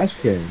the trash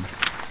can.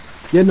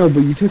 Yeah, no,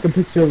 but you took a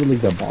picture of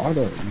like the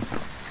bottom.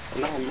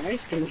 Not on my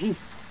screen.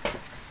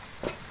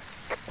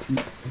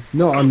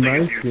 No, on my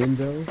think it's you. screen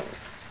though.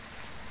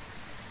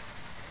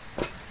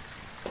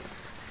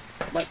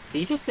 What? Did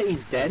he just say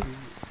he's dead?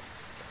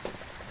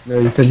 No,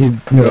 he said he No,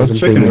 I was doesn't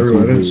checking think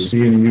everywhere. I didn't it's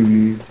see any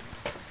UV.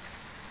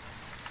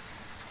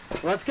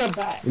 Let's go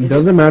back. It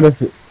doesn't matter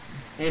if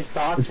His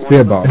dots. it's one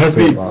spirit of them? box. It has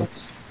to Spirit be-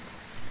 box.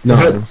 No,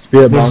 It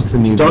spirit There's- box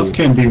and UV. Dots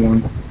can't be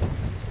one.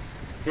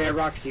 Spirit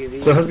rocks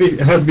UV. So it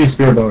has to be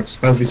spirit box.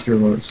 It has to be spirit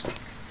box.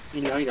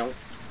 You know you don't.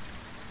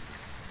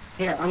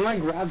 Here, I'm gonna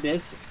grab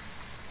this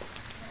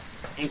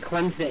and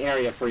cleanse the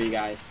area for you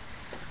guys.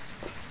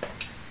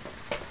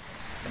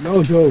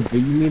 No, Joe, but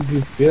you need to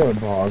do spirit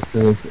box,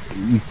 and if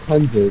you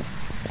cleanse it,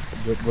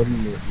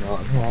 wouldn't it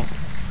not help?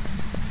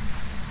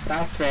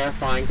 That's fair.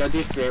 Fine. Go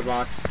do spirit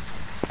box.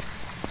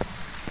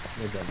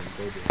 No, Devin,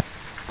 go do it.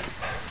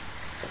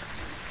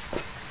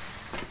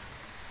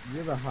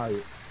 You're the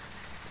height.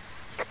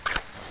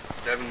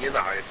 Devin, you're the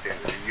highest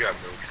standard. You have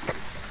no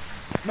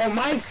excuse. Well,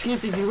 my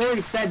excuse is you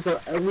already said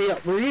that we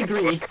agree. We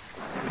agree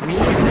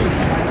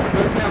that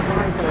the person that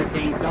finds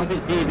everything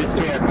doesn't do the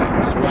spirit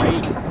box,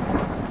 right?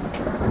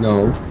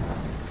 No.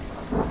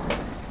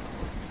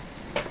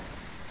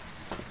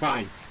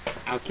 Fine.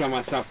 I'll kill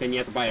myself, then you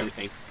have to buy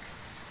everything.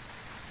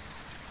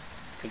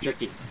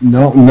 Tricky.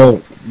 No, we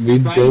didn't say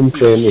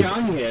Spicy anything.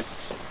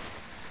 Chungus.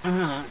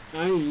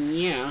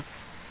 Yeah.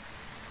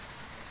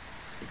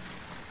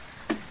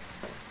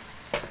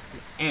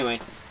 Anyway,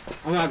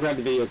 I'm gonna grab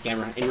the video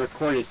camera and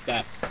record his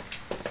step.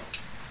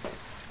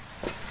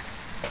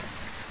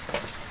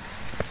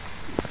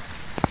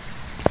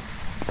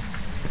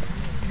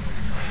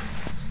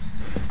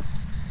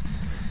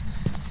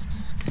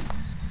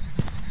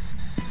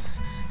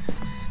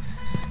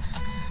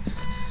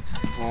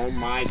 Oh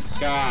my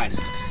god.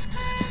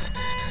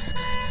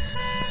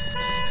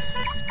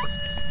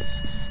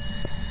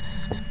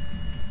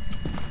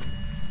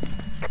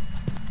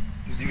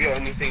 Did you get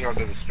anything out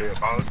of the spirit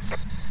box?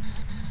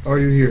 Are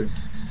you here?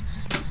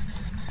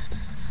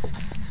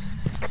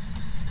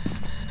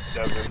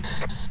 Devin?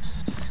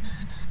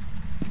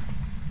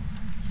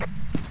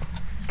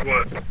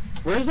 What?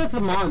 Where's the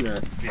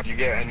thermometer? Did you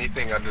get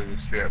anything out of the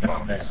spirit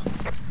box?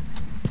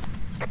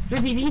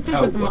 Tricky, you took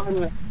Oh, the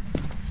thermometer.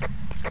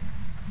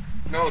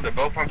 No, they're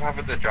both on top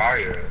of the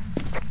dryer.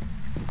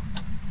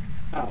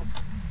 Oh.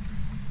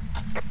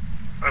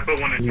 I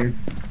put one in. Here.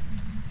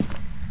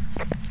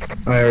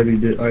 I already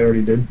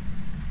did.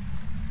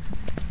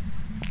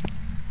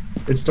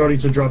 It's starting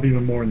to drop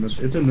even more in this.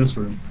 It's in this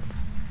room.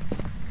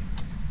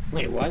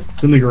 Wait, what?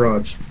 It's in the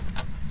garage.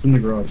 It's in the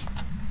garage.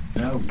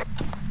 No.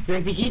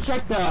 Did you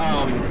check the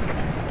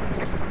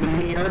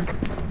mirror?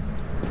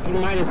 You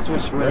might have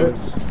switched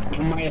rooms.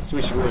 You might have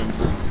switched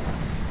rooms.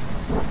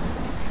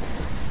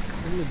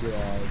 In the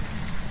garage.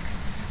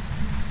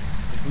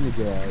 It's in the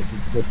garage.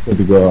 It's just for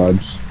the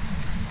garage.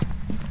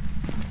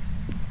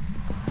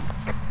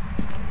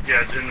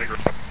 Yeah, it's in the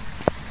garage.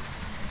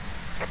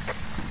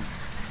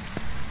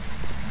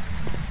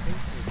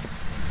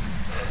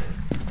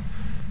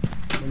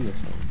 In this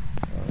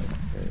one.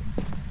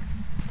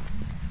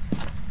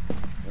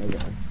 Okay.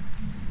 Okay.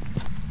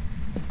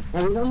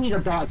 Well, we don't need the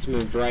dots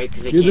moved, right?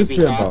 Because it Do the can't be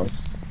spirit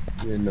dots.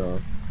 box. Yeah,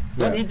 no.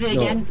 What Yeah, is it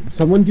no. again?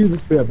 Someone do the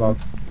spirit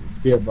box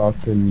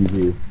and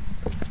UV.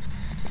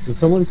 So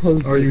someone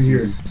close. Are you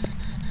here?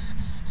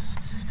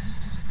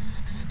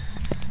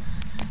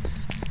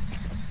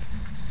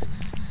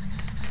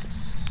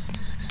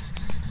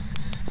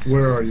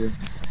 Where are you?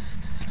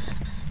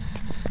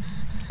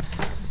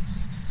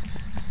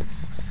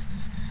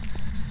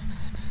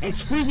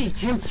 It's freezing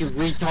temps, you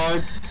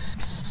retard.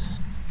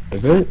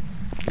 Is it?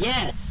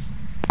 Yes.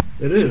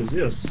 It is,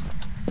 yes.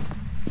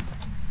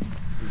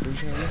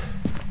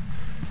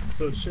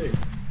 So it's shade.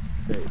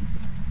 Okay.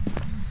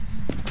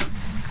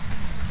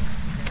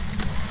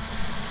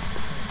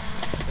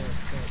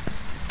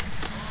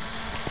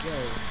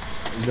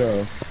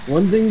 No.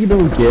 One thing you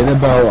don't get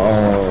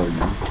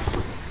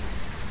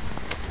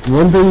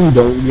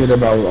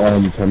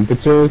about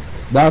temperature,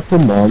 that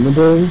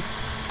thermometer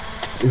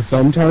is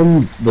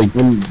sometimes like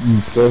when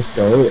you first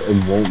start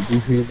it won't be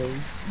freezing,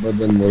 but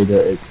then later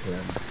it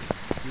can.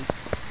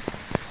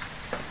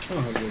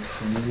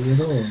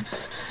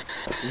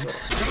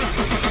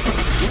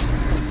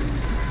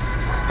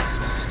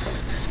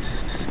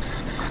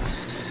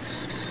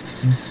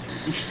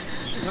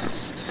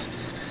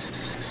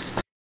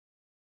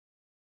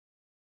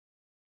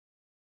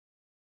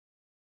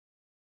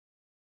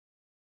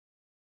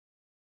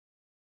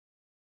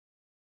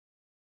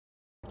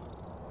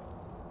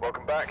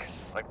 Welcome back.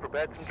 I've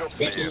prepared some jobs for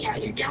Thinking you. how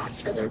you got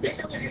for the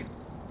visitor.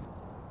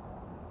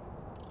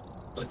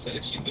 Let's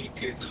actually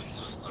make it.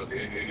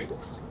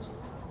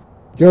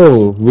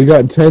 Yo, we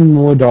got $10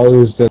 more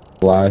than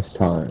last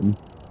time.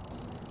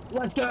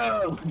 Let's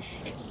go!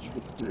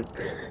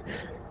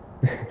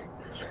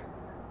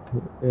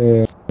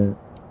 Yeah.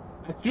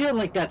 I feel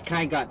like that's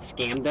kind of got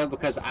scammed though,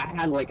 because I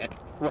had like a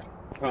crap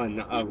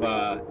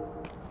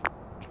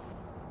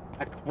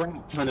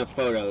ton of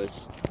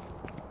photos.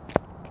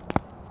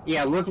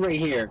 Yeah, look right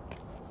here.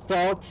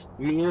 Salt,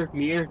 mirror,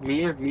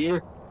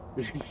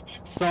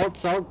 salt.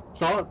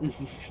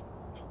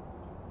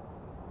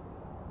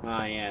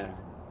 Oh yeah.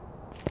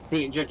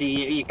 See, Drifty,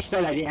 you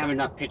said I didn't have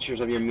enough pictures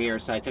of your mirror,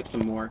 so I took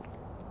some more.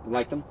 You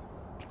like them?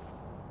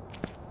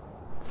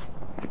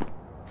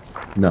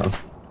 No.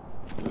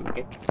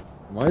 Okay.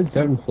 Why is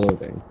Devin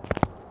floating?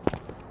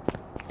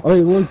 Oh,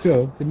 hey, look,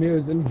 Joe. The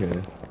mirror's in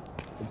here.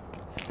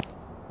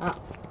 Ah.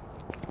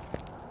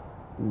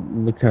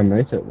 Look how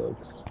nice it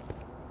looks.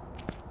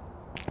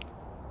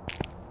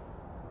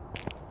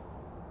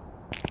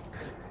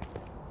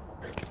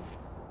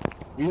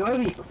 You know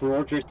what'd be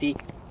cool, Drifty?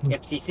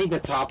 If you see the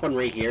top one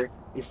right here,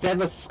 instead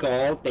of a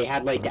skull, they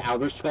had like the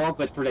outer skull,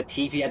 but for the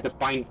teeth, you had to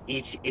find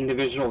each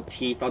individual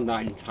teeth on the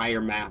entire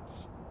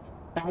maps.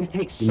 That would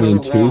take so mean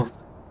long. tooth?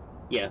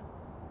 Yeah,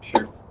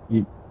 sure.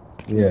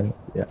 Yeah.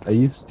 Are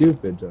you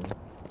stupid, Joe?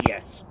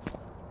 Yes.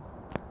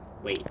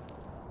 Wait.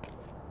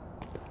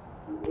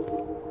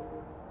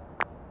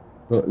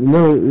 Well,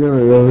 no,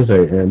 that was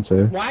our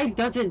answer. Why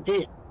doesn't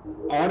it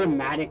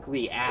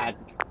automatically add?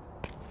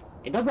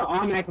 It doesn't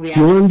automatically add.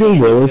 Do you want to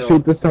do roller Hill.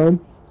 shoot this time?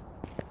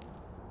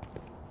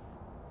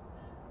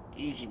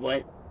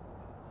 What?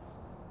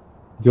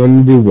 Do you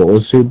want to do roller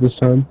shoot this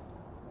time?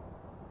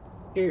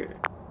 Here.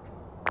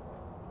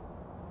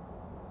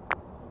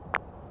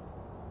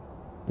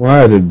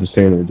 Why did the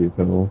sanity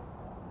panel?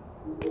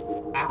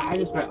 I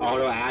just put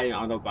auto add and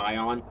auto buy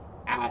on.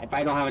 If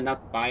I don't have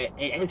enough to buy it,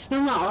 it's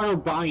still not auto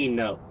buying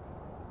though.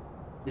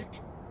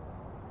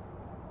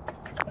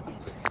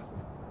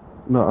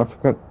 No, I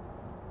forgot.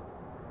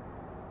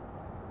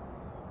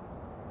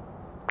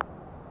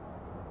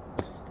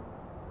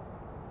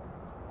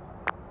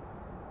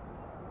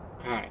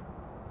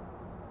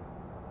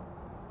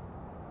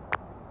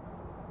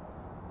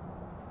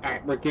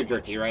 Alright, we're good,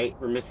 Dirty, right?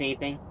 We're missing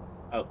anything?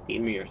 Oh, the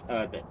mirrors,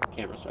 the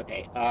cameras,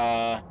 okay.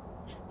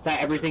 Is that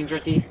everything,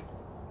 Dirty?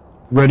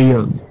 Ready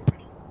up.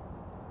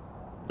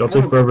 Don't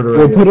take forever to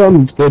We'll ready put up.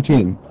 on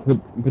 13.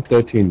 Put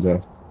 13 there.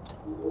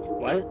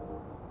 What?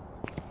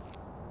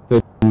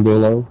 13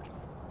 below.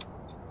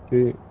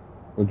 Okay,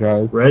 we'll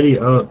drive. Ready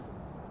up.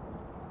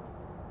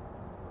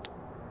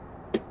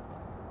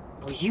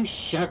 Oh, you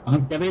shut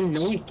up, Devin.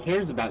 No one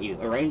cares about you,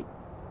 alright?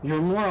 You're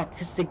more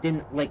autistic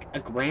than, like, a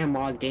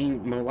grandma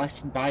getting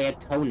molested by a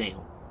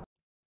toenail.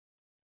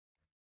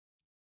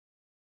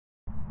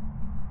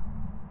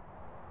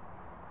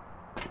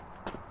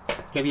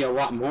 Give you a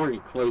lot more, you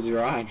close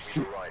your eyes.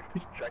 Right.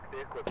 Check the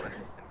equipment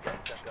and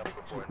get set up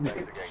before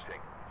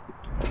investigating.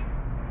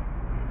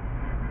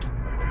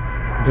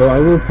 Joe, I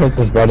will press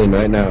this button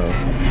right now.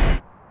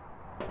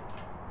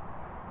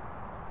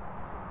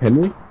 Can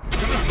we?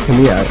 Can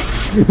we act?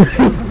 You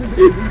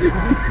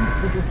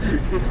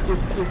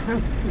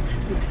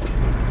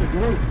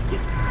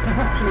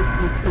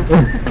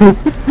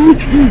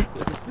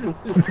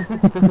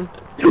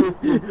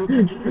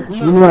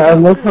know, I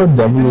love how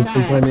Devin is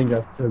complaining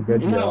us to a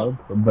good job,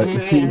 but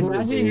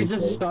imagine you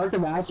just start the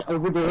match,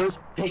 open doors,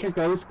 pick a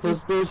ghost,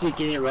 close doors, so you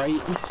get it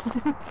right.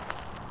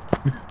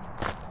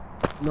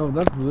 No,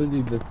 that's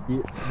literally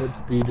what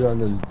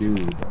speedrunners do,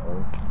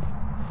 though.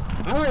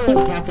 I don't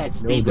really count that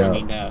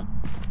speedrunning, though.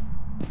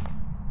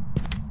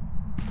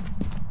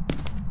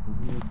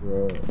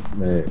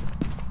 Mate.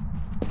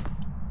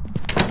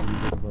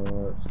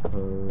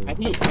 I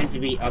think it tends to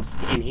be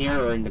in here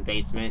or in the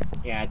basement.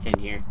 Yeah, it's in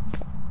here.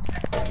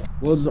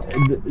 Well,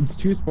 it's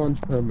 2 spawns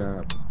per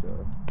map,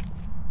 so.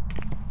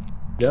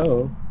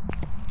 Yo.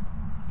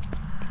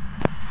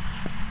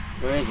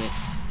 Where is it?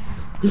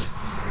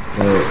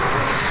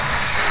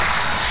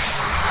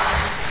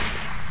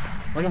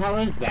 Where the hell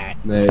is that?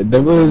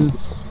 There was...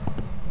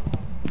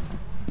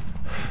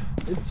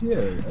 It's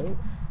here, right?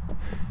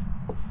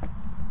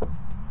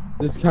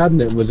 This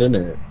cabinet was in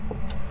it.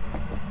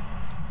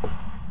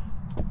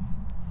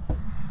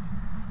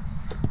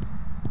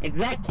 It's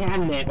that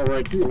cabinet or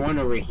it's the one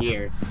over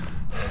here.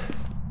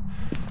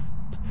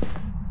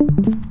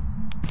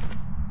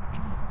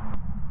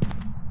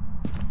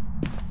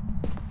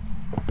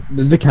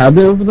 There's a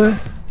cabinet over there?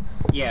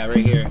 Yeah, right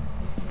here.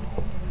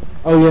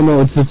 Oh yeah, no,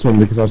 it's this one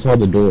because I saw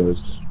the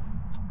doors.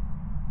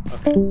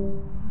 Okay.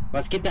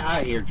 Let's get that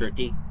out of here,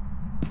 Drifty.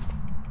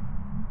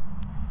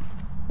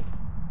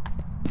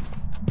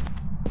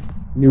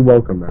 New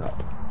welcome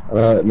map.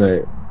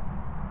 Mate.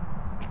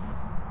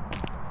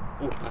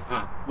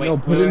 Wait, no,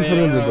 put it in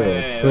front of the door.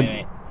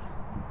 Wait.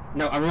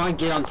 No, I want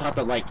to get on top of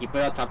the light. Can you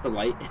put it on top of the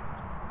light?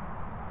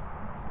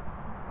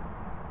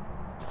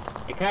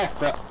 It kind of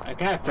froze. I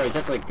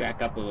have to like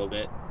back up a little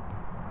bit.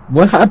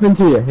 What happened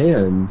to your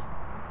hand?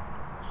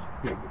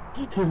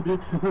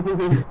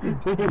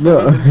 No,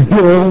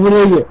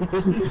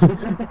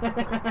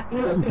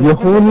 you're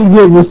holding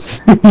it with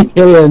 3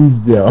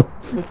 hands, yo.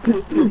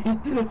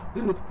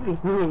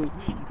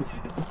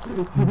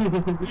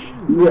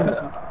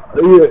 Yeah.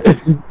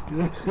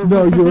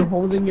 No, you're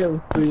holding it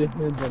with 3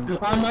 hands.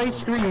 On my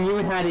screen, you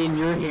had it in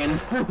your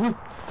hand. Oh,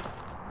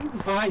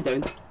 hi,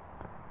 dude.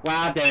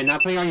 Wow, dude,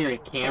 not putting on your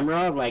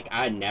camera? Like,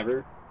 I'd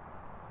never.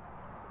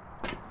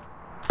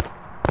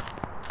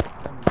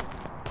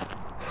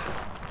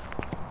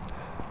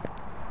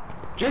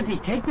 Jerky,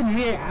 take the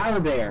mirror out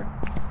of there.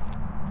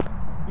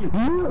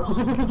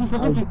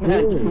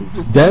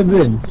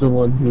 Devin's the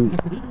one who...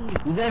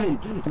 Devin,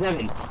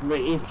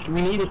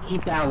 we need to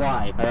keep that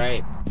alive,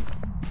 alright?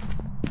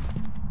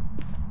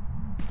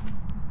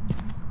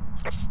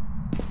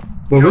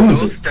 What room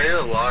is it? Stay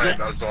alive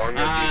as long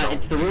as you don't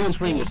it's the room I'm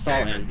putting the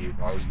salt in.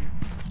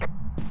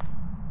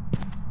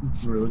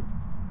 Really?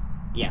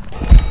 Yeah.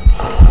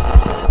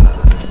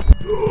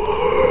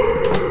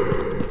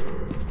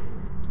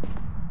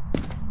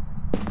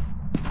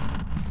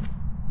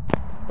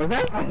 Was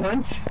that a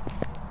hunt?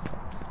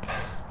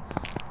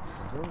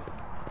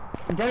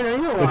 Devin, I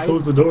know I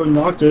closed the door and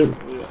locked it.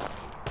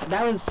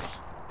 That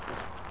was...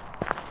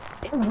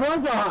 It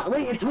was a hunt.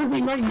 Wait, it's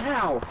hunting right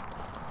now.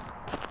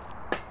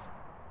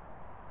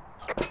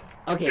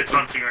 Okay. It's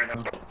hunting right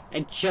now.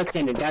 It just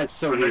ended. That's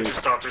so And weird. it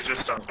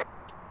just stopped.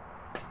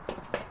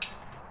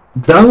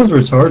 That was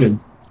retarded.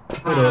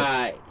 Hold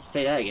up.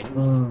 Say that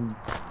again.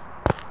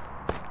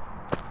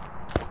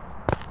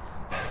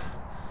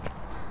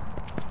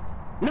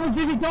 No,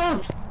 Jimmy,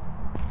 don't!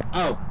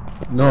 Oh.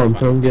 No, I'm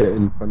trying to get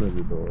in front of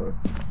the door.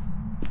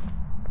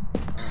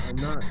 I'm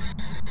not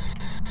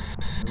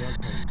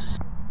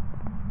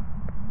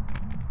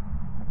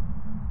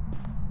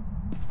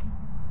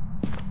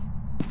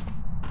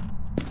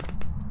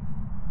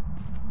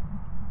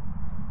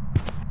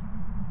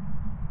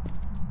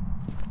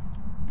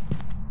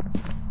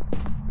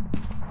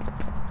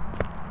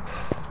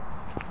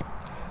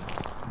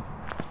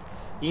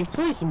Can you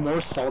place some more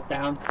salt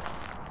down?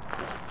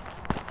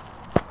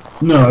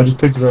 No, I just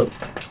picked it up.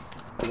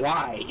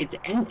 Why? It's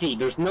empty.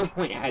 There's no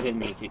point adding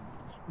me to.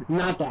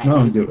 Not that. I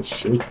don't give a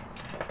shit.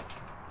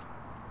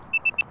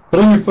 Put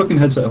on your fucking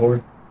headset,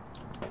 whore.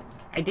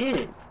 I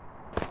did.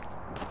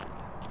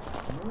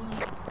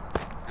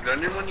 Did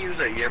anyone use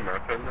an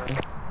EMF in there?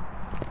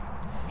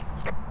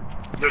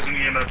 There's an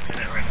EMF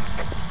in it right now.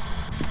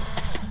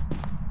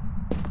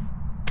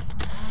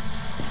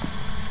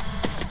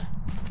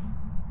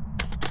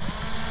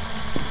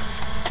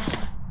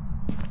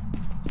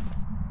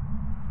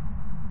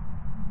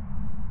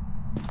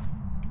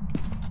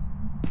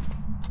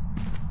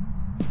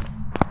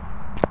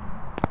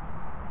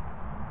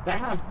 I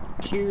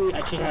have 2.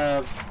 I should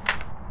have.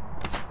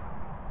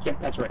 Yep,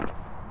 that's right.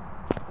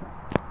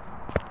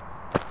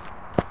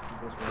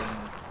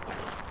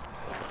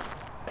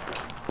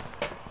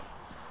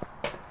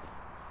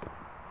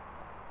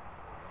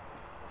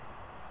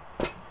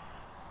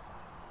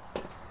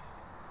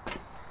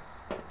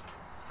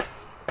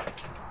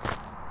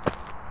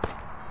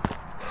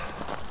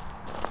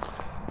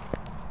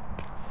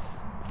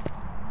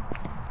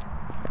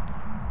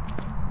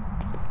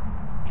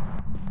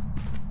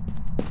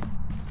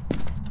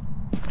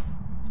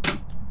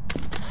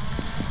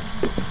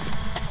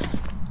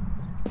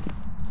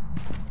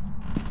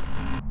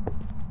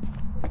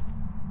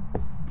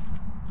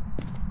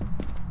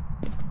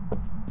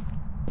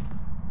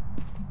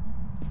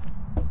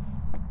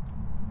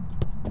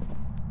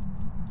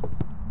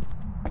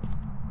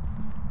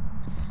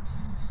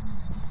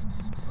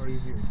 Are you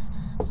here?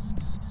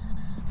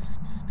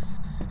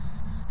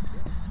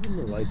 Turn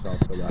the lights off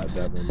for that,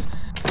 Devin.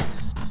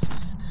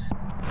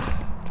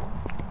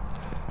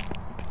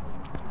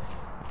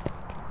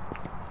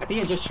 I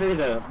think I just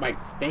triggered my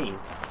thing.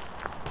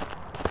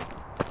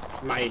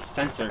 My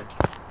sensor.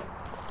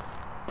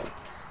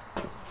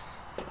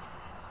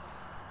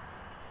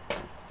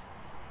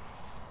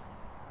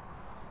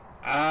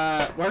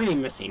 What are we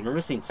missing? We're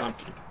missing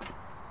something.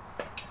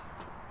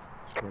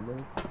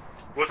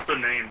 What's the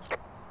name?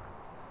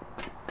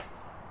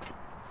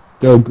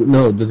 Joe,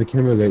 no, there's a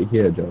camera right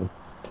here, Joe.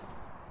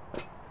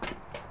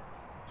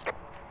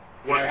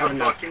 What's the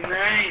fucking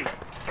name?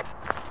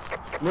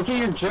 Look at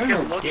your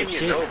journal, Look in your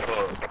dipshit.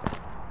 notebook.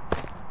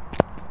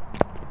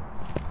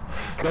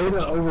 Go to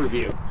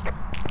overview.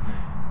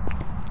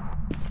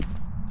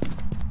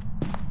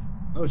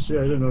 Oh shit,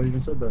 I didn't know you even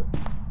said that.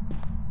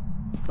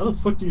 How the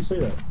fuck do you say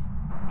that?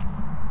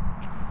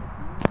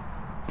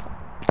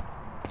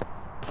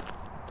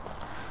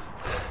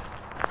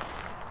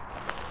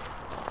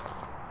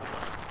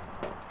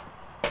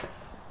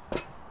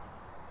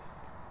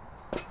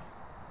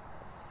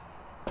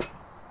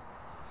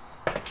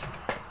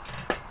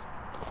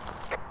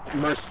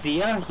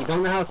 Marcia? You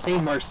don't know how to say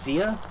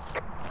Marcia?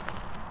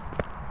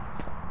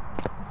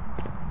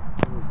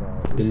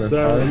 Is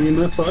that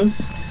EMF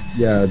 5?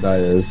 Yeah, that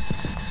is.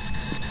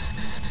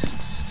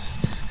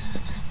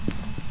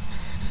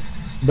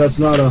 That's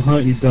not a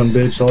hunt, you dumb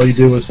bitch. All you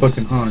do is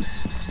fucking hunt.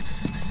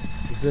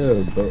 Is there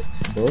a book?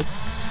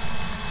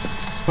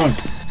 Hunt.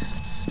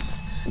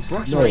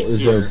 Brooks No, right is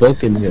here. there a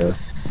book in here?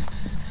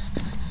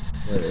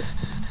 Wait.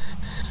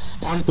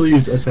 On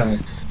Please attack.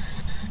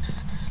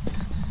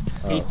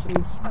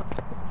 decent stuff.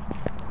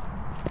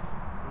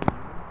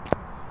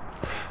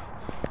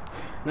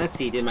 Let's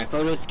see, did my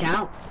photos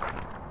count?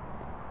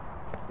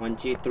 1,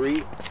 2,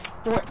 3,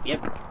 4.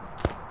 Yep.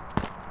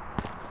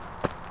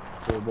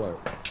 For what?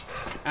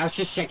 I was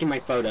just checking my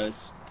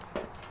photos.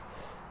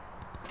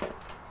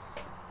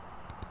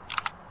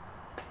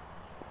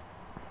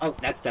 Oh,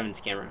 that's Devin's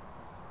camera.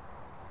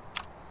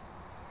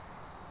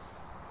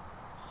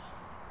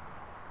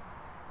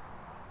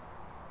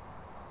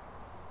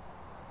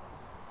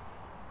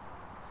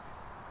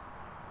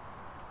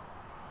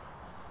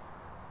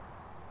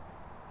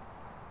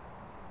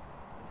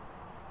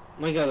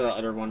 Let me go to the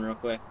other one real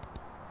quick.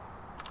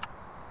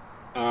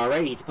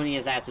 Alright, he's putting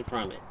his ass in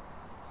front of it.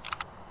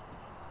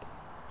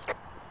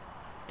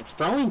 It's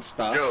throwing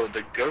stuff. Yo,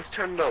 the ghost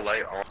turned the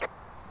light on.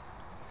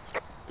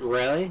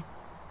 Really?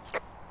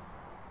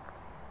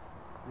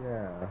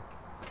 Yeah.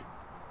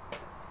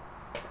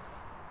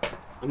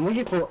 I'm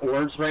looking for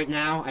orbs right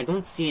now. I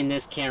don't see in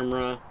this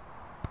camera.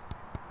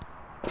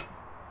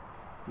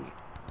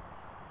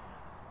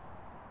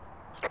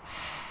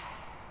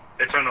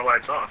 They turned the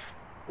lights off.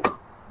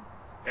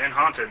 And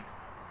haunted.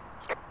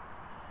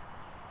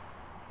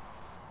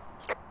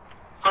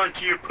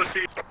 Hunt you,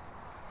 pussy.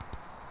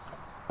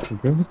 Do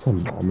you have a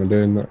thermometer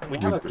in that? We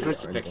have a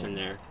crucifix in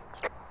there.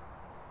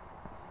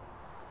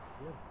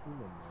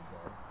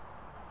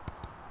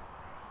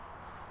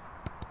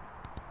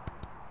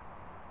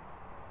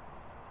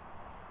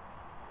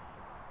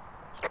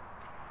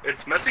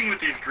 It's messing with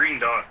these green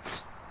dots.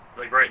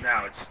 Like right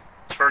now, it's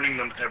turning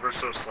them ever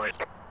so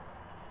slightly.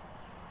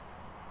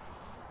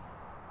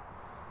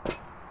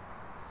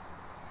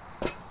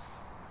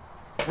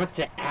 What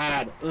to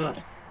add? Ugh.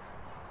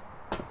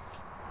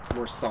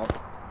 More salt.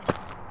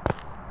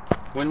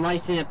 When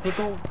life's in a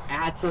pickle,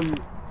 add some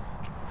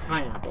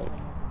pineapple.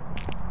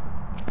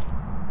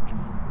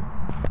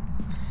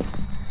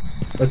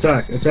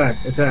 Attack,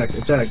 attack, attack,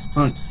 attack.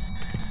 Hunt.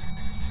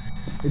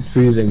 It's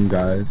freezing,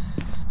 guys.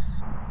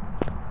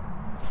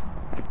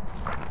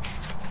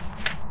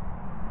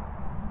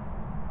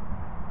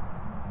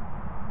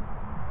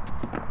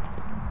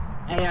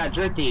 Hey,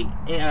 Drifty,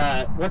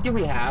 what do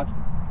we have?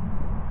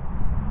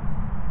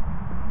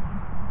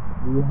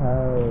 We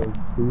have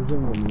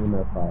freezing and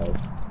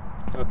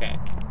UNF5. Okay.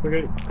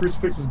 Okay,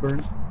 crucifix is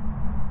burned.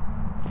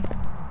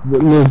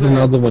 There's So-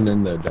 another one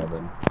in there,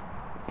 Devin.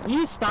 Can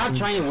you stop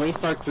trying to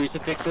waste our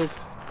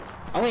crucifixes?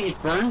 Oh wait, it's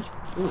burned?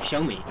 Ooh,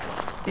 show me.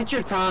 It's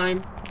your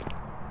time.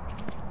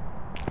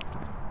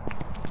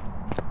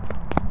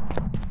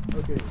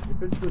 Okay,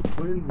 if it's the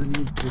twins, then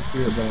you the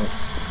spirit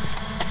box.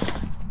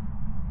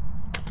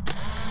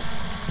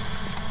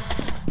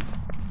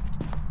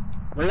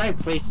 Where did I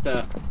place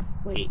the...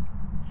 Wait.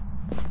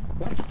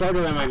 What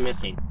photo am I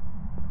missing?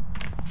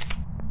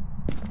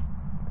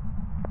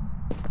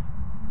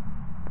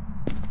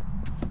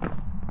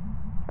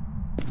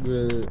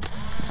 The...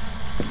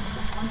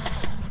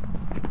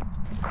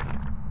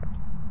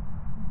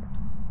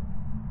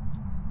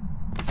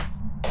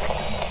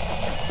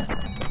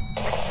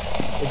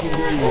 If you do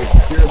your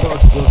spirit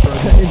box, go for it.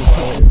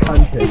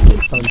 Content.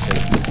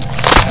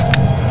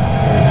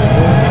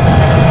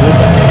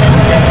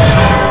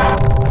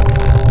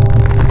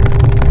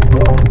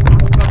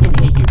 I fucking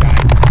hate you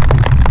guys.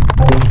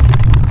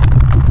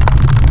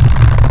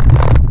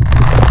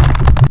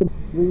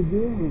 We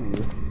do.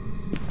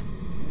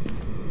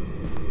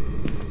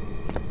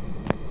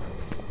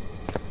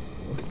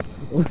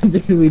 What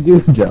did we do,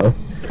 Joe?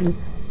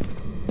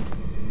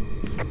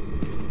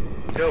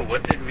 Joe,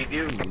 what did we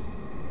do?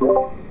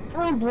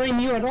 I don't blame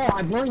you at all.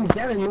 I blame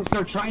Devin and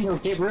start trying to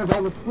get rid of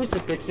all the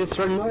crucifixes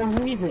for no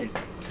reason.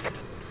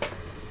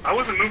 I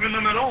wasn't moving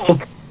them at all.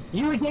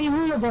 You were getting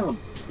rid of them.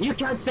 You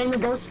can't say the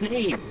ghost's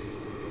name.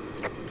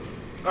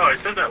 Oh, I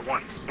said that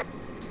once.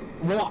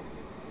 What?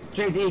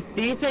 JD,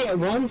 did you say it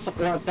once or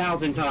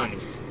 1,000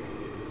 times?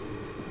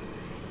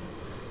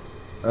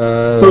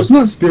 So it's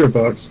not spirit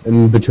box.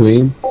 In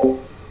between.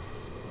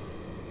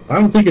 I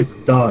don't think it's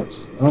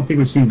dots. I don't think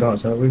we've seen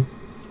dots, have we?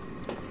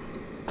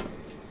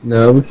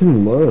 No, we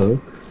can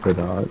look for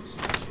dots.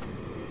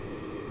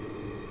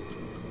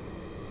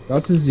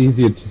 Dots is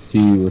easier to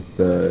see with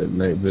the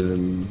night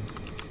vision.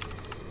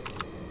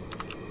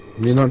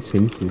 Can you not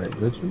change the night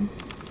vision?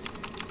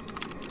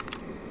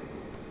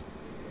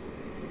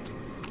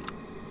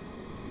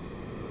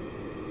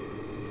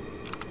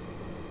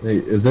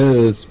 Wait, is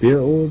there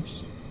spirit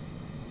orbs?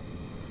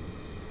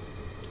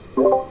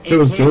 If it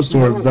was ghost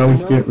orbs, that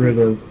would get rid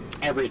of...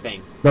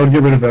 everything. That would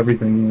get rid of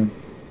everything, yeah.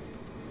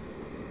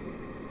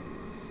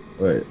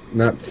 Wait,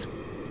 not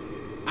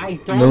I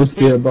don't no think,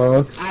 spirit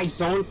box. I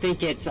don't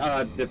think it's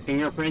the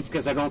fingerprints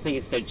because I don't think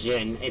it's the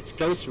Jinn. It's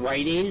ghost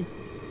writing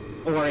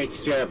or it's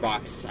spirit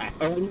box.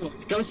 Oh no,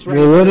 it's ghost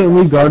writing. Well, why don't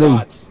we spirit box, or guard him?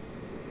 dots.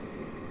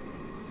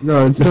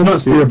 No, It's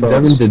not spirit box.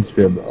 Devin did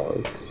spirit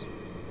box.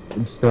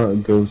 It's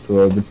not ghost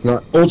orb. It's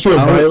not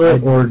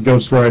Ultraviolet or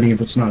ghost riding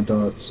if it's not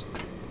dots.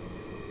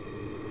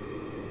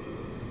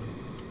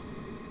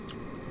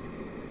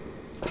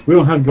 We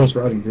don't have ghost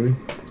riding, do we?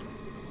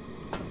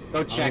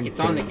 Go check. It's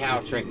on the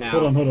couch right now.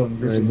 Hold on.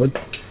 Right,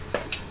 what?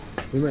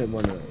 We might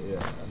wanna,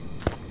 yeah.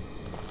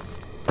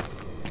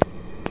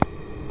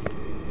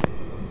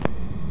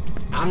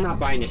 I'm not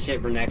buying the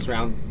shit for next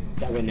round.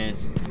 Devin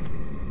is.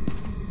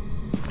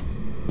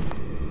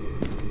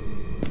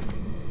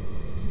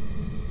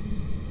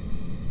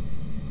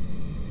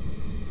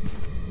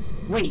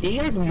 Wait, did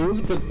you guys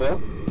move the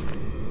book?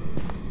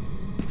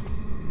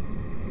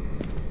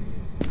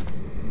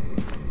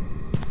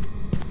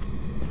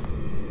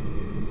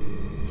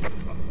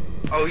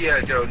 Oh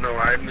yeah, Joe, no,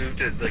 I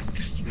moved it like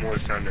just more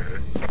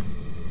center.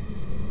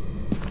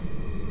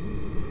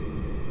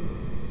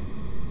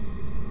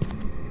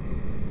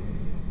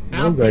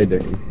 No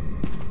grading.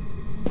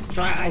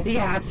 Try. I think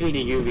it has to be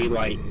the UV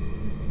light.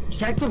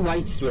 Check the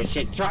light switch.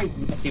 Try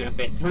messing with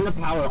it. Turn the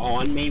power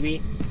on, maybe.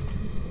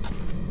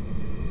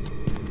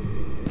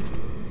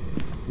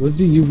 What's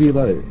the UV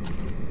light?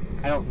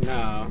 I don't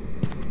know.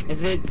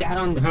 Is it that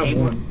on the I have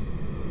table? one.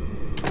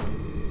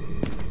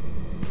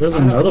 There's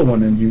another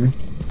one in here.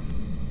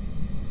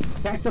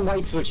 Check the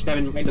light switch,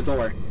 Devin, by the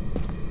door.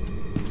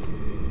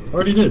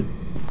 Already did.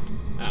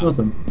 It's Oh.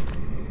 nothing.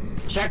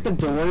 Check the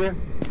door.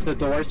 The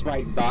doors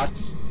by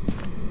dots.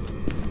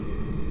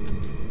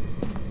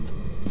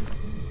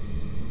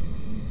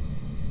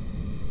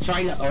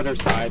 Try the other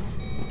side.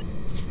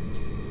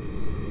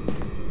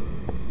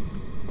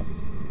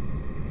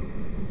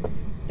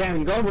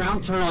 Devin, go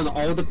around, turn on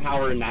all the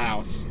power in the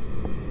house.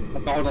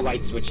 Like all the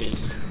light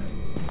switches.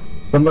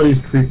 Somebody's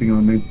creeping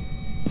on me.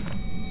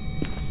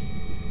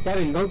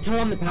 Devin, go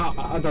turn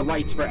on the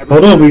lights for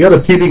everyone. Hold on, we got a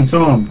peeping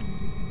Tom.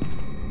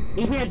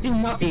 He can't do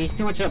nothing, he's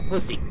too much of a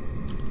pussy.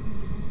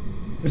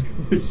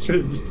 It's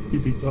just a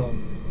peeping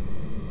Tom.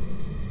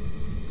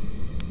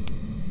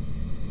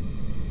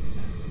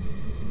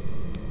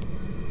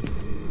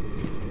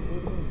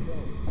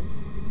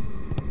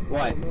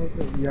 What? I don't know if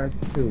it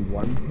reacts to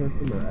one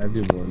person or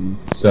everyone.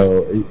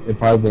 So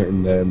if I went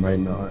in there, it might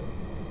not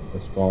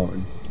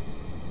respond.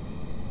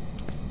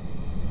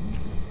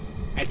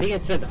 I think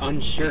it says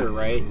unsure,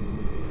 right?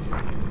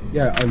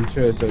 Yeah, I'm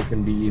sure. So it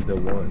can be either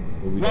one.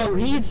 But we Well, don't-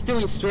 he's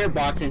doing spirit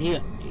box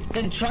and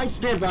then try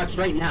spirit box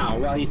right now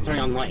while he's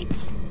turning on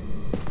lights.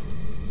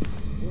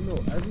 Well, no,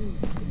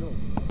 no.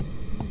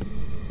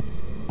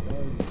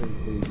 That is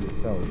for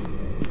yourself.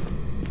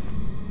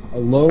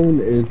 Alone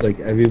is like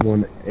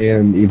everyone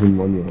and even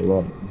when you're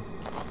alone.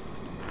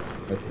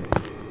 I think.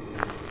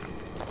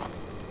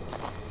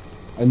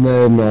 And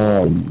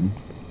then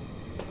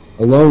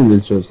alone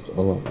is just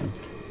alone.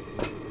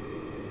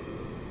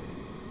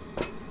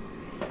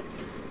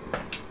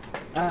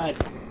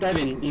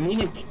 Devin, you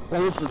need to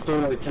close the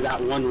door to that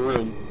one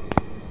room.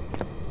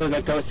 So the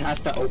ghost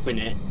has to open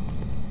it.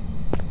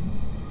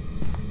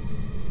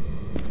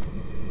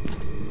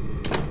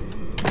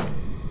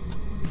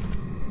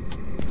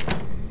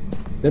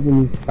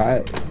 Devin,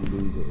 fat.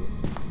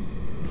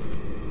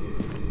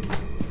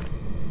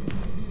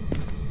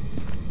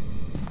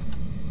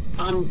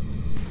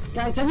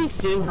 Guys, have you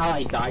seen how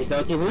I died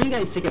though? Can one of you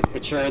guys take a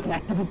picture of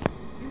that?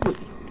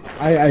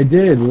 I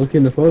did. Look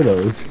in the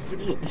photos.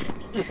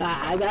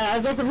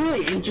 That's a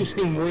really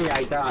interesting way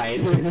I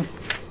died.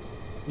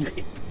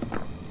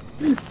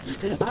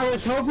 I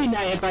was hoping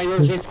that if I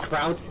was just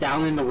crouched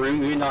down in the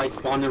room, even though I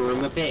spawned in the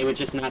room with it, it would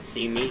just not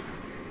see me.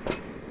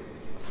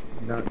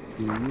 Not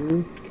see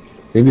you?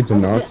 Maybe it's a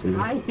Nazi.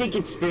 I think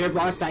it's Spirit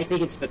Box, I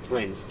think it's the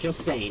twins.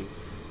 Just saying.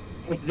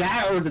 If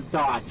that or the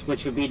dots,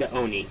 which would be the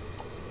Oni.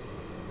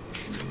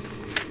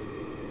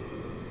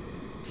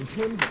 The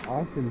twins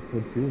often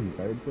platoon,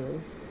 right,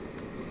 bro?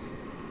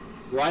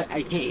 What?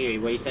 I can't hear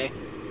you. What do you say?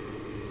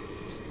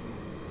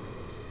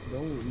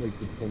 Don't like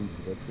the twins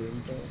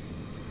platoon,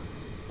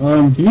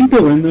 bro. Can you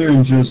go in there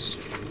and just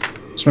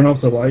turn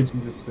off the lights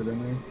and just sit in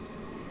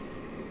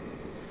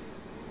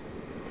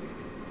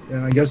there?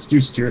 Yeah, I guess do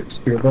spirit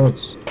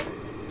box.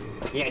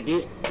 Yeah,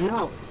 dude.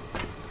 No.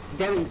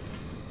 Devin.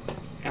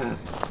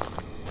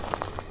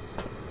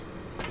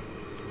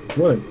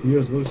 What? He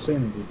has low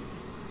sanity.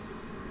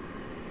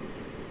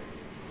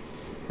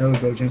 Hell,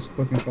 go chance to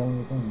fucking fall on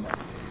the phone.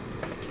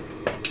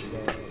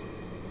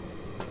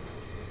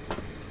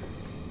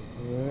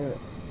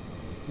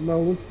 No,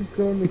 let's just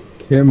go on the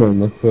camera and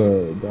look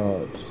for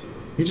dots.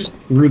 He just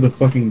threw the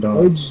fucking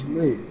dots.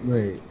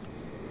 Wait.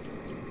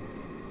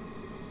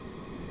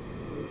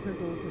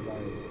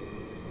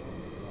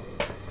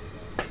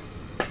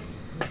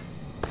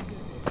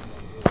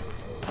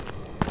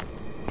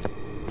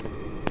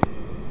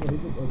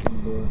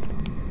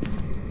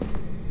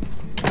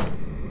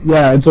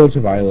 Yeah, it's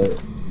ultraviolet.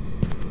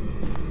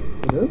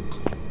 It is?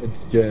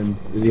 It's Jen.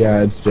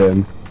 Yeah, it's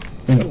Jen.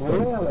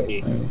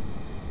 Really?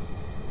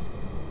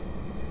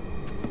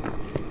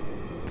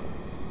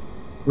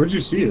 Where'd you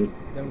see it?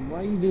 Then why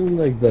are you doing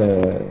like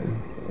the...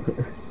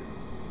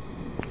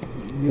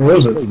 What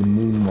was it? Like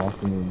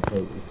moonwalking in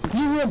place.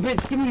 You little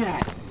bitch, give me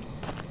that.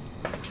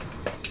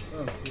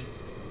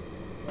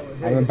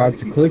 I'm about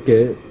to click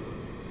it.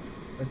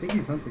 I think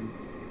he's hunting.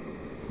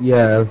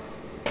 Yeah.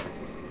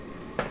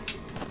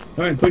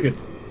 Alright, click it.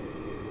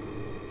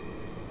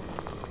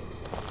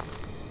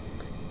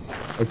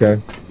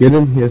 Okay. Get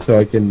in here so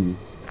I can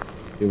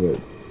do it.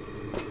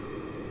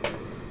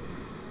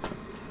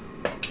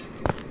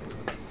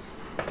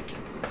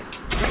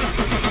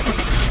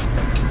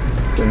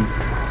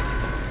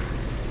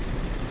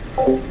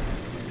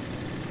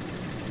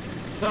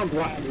 So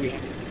glad we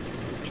had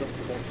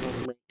enjoyable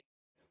time.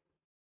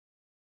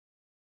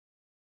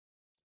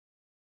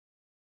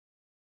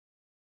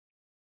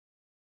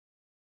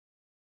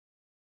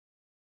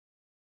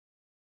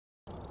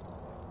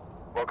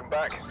 Welcome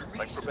back.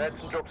 I've prepared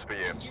some jobs for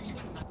you.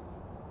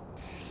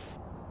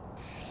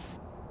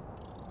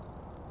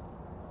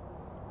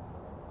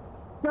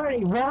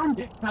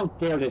 Round? How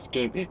dare this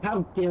game? How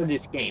dare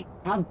this game?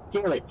 How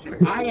dare it?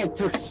 I have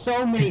took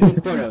so many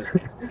good photos.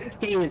 This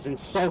game is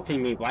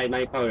insulting me by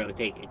my photo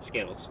taking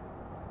skills.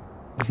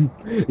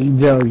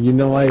 Yo, you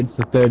know why it's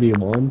a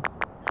 31?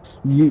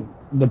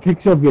 The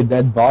picture of your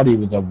dead body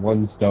was a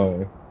 1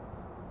 star.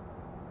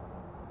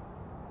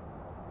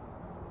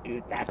 Is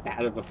it that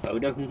bad of a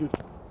photo?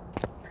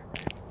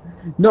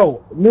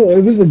 No,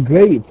 it was a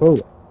great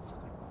photo.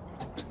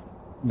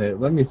 Wait,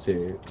 let me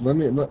see. Let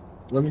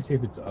me see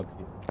if it's up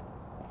here.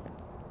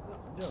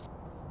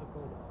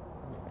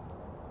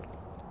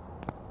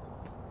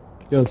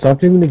 Yo, stop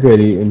taking the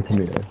gritty and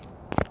come here.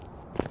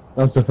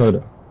 That's the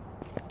photo.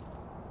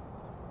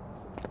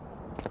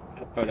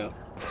 That photo.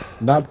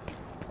 That's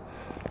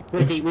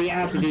Richie, we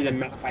have to do the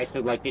map I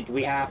selected.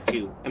 We have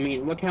to. I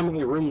mean, look how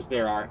many rooms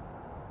there are.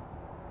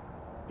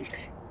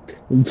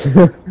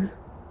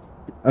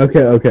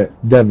 okay.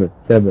 Devin.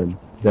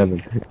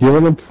 Do you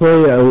want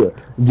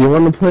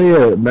to play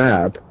a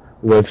map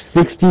with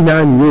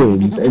 69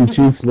 rooms and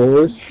 2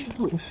 floors?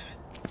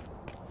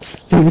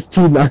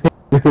 69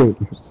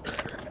 rooms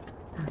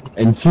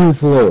and 2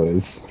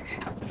 floors.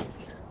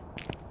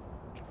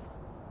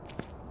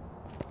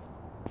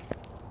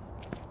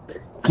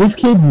 This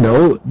kid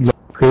know the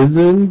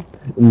prison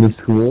in the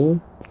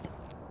school.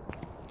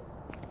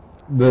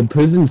 The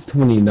prison's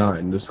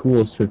 29. The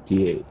school is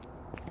 58.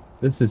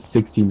 This is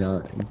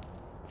 69.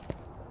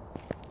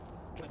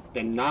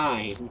 The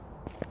 9.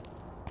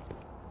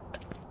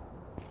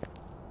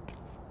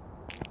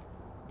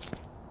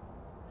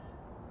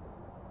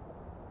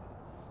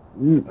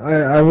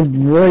 I would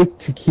like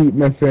to keep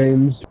my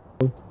frames,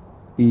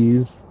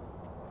 please.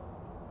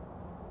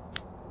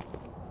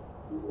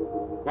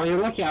 Well, you're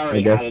lucky I already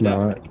I guess added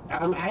not.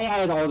 up. I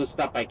added all the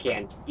stuff I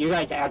can. You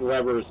guys add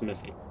whatever is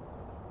missing.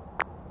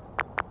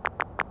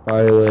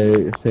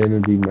 Violate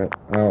sanity.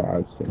 I'll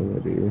add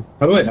sanity.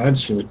 How do I add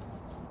shit?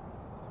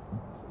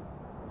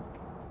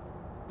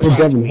 Hey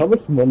Devin, how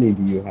much money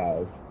do you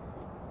have?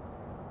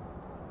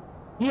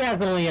 He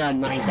has only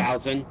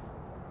 9,000.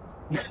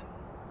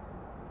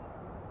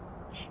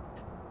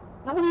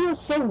 How do you have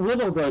so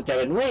little though,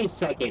 Devin? Wait a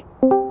second.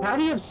 How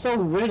do you have so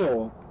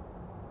little?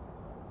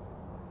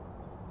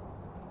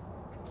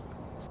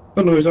 I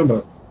don't know what you're talking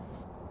about.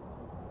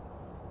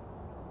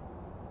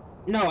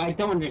 No, I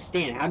don't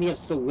understand. How do you have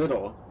so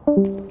little?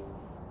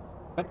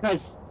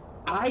 Because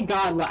I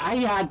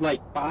had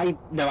like I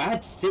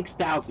had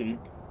 6,000,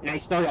 and I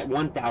started at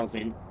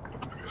 1,000.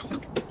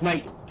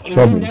 Like,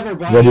 and you never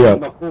bought anything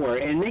before,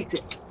 and it makes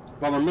it.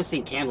 Well, we're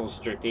missing candles,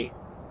 Strictly.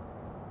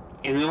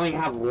 And we only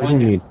have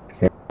one.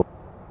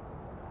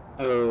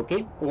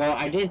 Okay, well,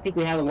 I didn't think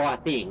we had a lot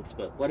of things,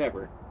 but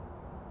whatever.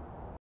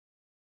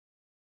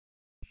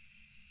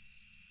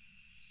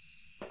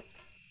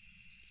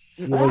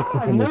 You like to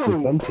come up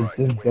with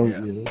sentences,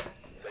 don't you?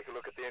 Take a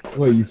look at the equipment.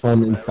 Wait, you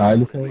found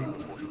inside of it?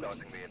 Before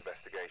starting the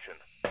investigation.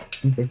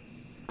 Okay.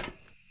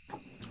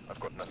 I've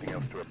got nothing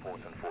else to report,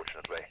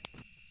 unfortunately.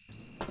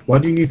 Why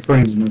do you need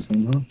frames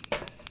missing,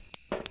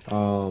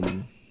 huh?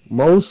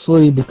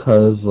 Mostly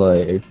because,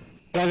 like...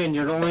 Devin,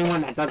 you're the only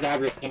one that doesn't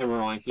have your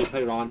camera on. Can you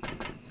put it on?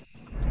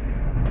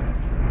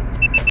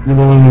 You're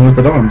the only one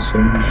with it on, so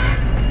you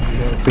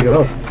gotta pick it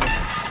up.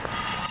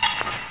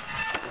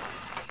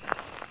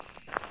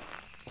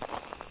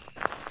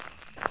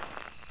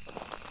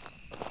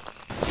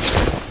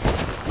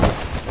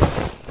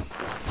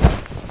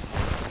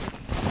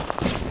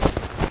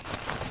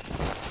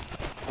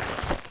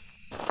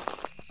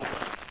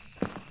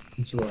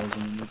 It's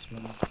rising, that's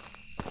right.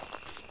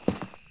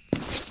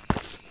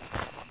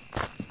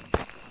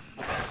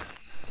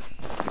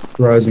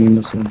 Rising in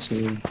this one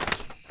too.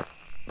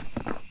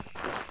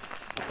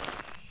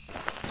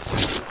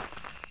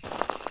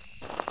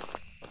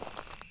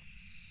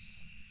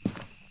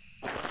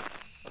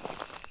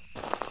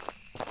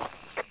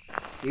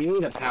 You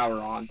need a power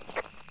on.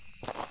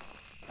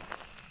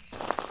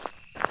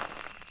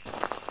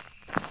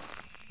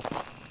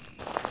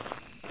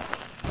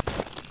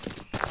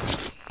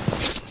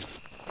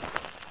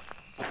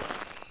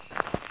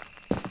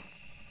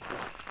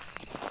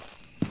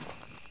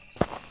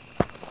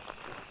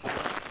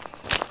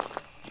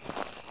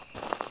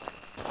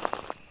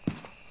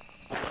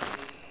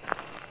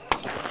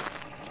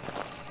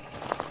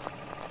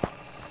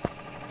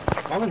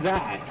 What was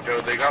that?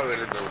 Yo, they got rid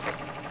of the...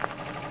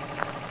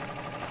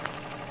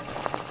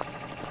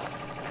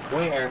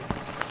 Where?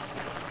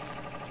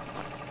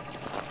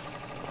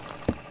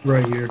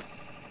 Right here.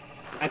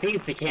 I think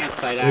it's the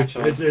campsite,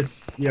 actually.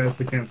 Yeah, it's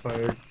the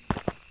campfire.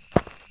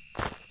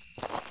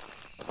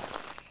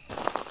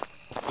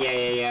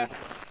 Yeah.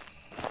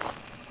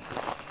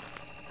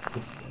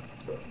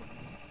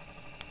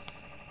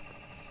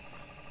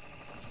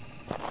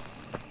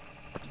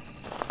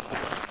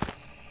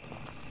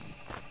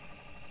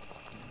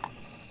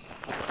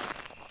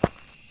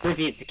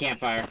 Richie, it's the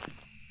campfire.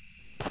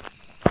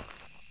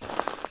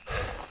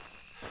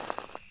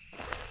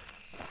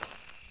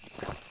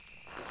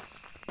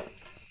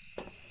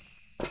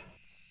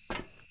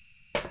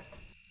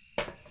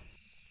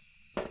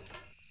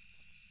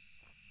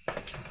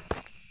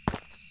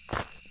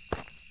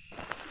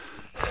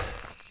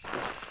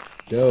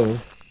 Joe,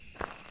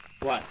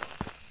 What?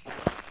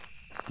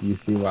 you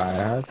see what I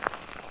have?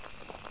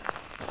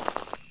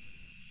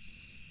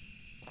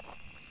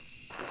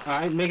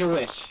 Alright, make a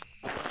wish.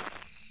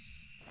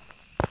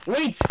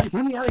 Wait!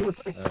 Let me out of here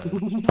first.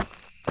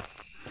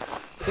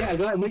 Yeah,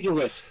 go ahead, make your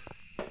wish.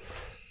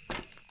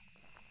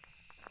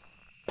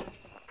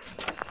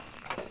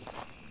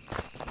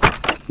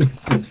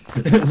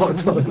 It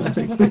locked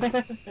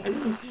automatically.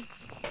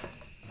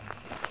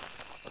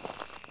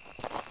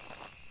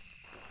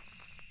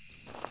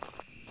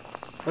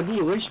 What do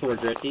you wish for,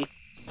 Drifty?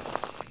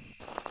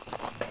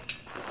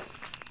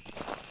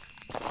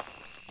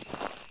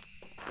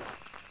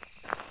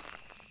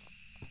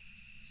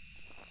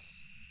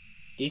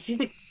 Do you see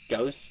the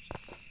ghost?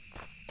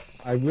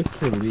 I wish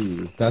to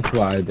leave. That's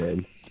what I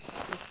did.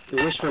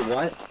 You wish for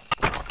what?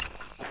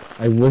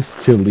 I wish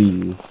to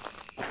leave.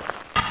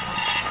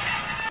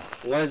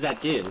 What does that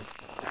do?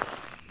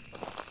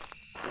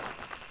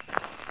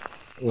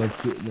 Let's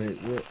see, wait,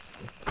 what?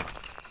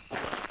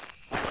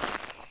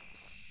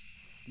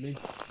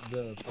 Makes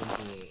the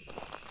puzzle...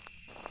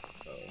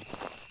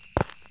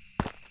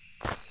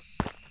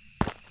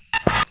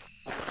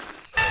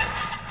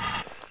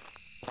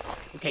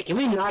 Okay, can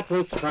we not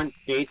close the front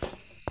gates?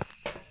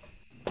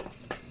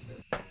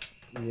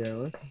 Yeah,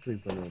 let's just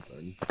leave them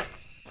open.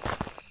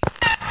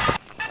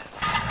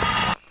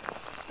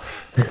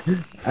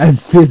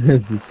 As soon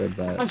as you said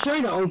that. I'm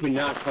trying to open,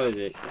 not close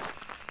it.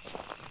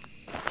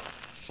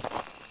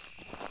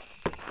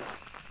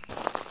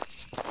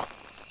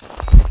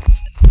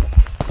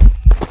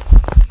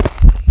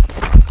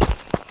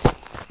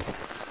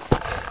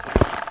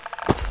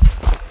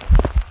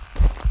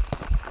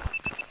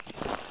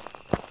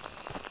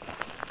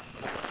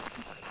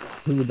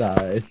 Who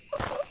died?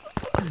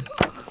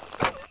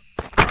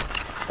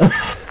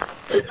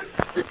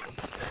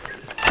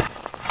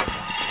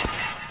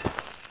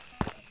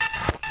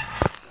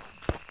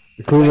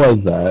 Who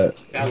was that?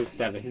 That was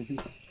Devin.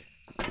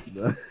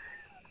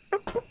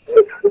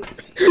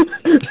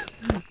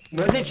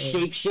 Was it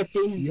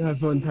shape-shifting? You have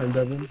fun time,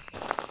 Devin?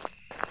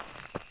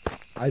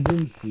 I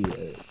didn't see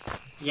it.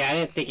 Yeah, I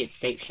didn't think it's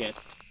shape-shift.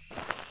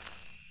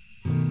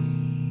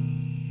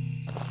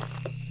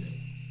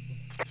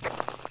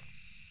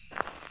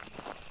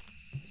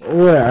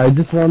 Wait, I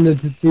just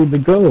wanted to see the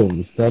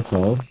ghost, that's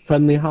all.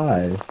 Friendly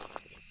hi.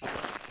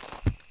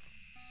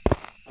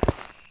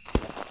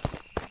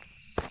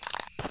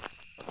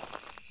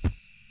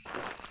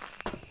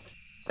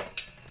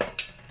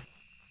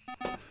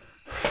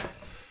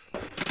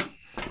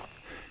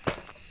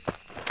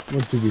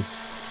 What did you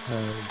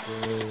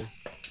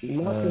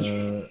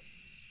Nothing.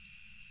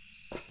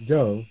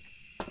 Joe,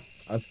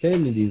 our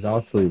sanity's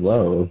awfully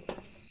low.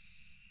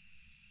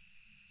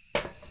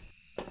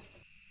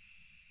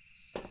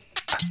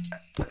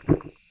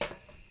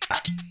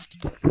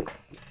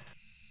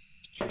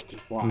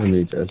 Why? Let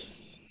me just...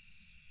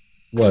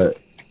 What?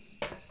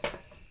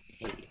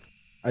 Hey,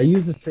 I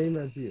use the same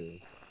as you.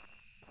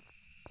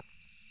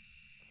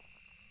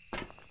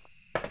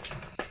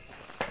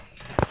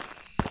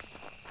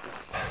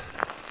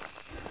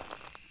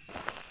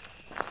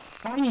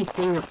 tiny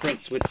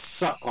fingerprints would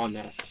suck on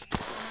this.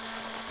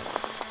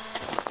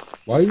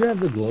 Why do you have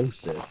the glow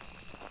stick?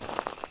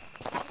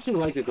 I actually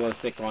like the glow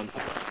stick one.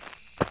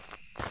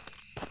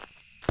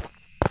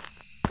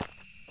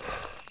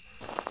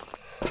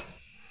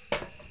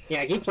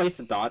 Yeah, can you place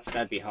the dots?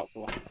 That'd be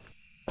helpful.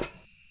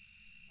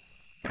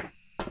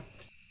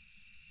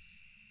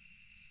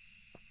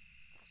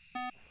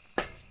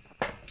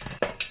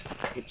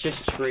 It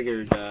just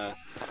triggered,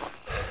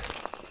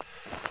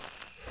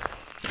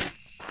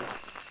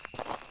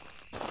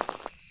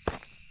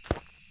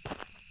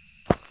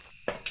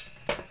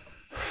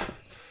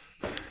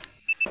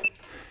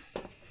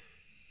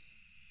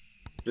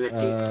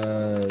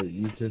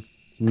 You just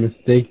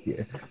mistake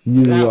it.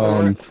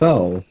 You,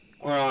 fell.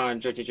 Or on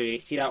Drifty,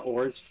 see that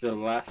orbs to the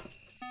left?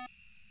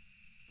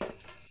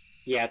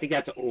 Yeah, I think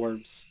that's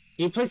orbs.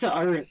 Can you place the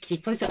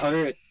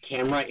other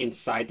camera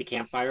inside the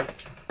campfire?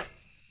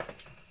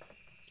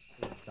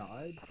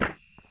 Died?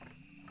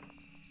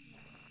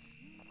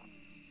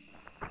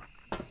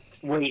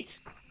 Wait.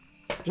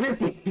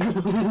 Drifty!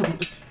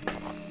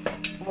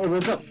 Hey,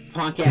 what's up?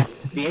 punk ass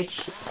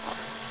bitch.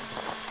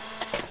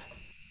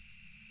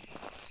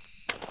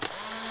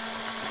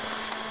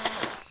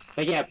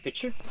 But yeah,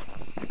 picture.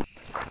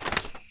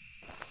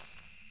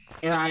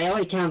 Yeah, it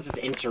only counts as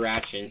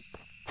interaction.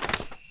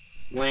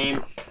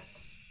 Lame.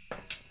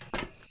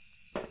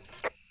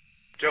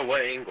 Joe,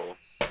 what angle?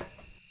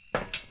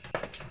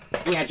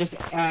 Yeah, just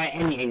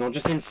any angle,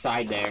 just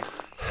inside there.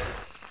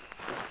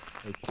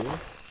 Okay.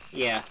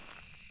 Yeah.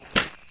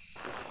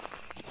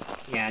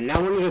 Yeah, now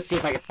I'm gonna go see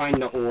if I can find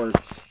the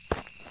orbs.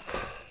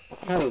 What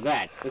the hell was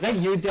that? Was that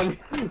you, dumb?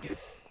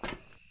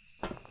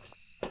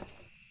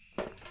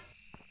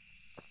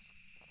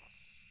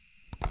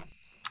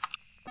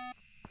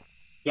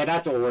 Yeah,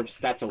 that's orbs.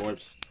 That's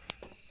orbs.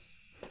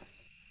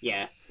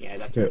 Yeah,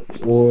 that's Okay,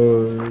 orbs.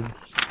 or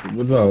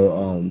what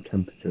about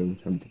temperature?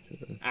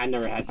 Temperature. I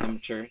never had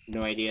temperature.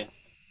 No idea.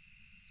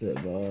 Yeah,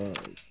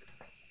 but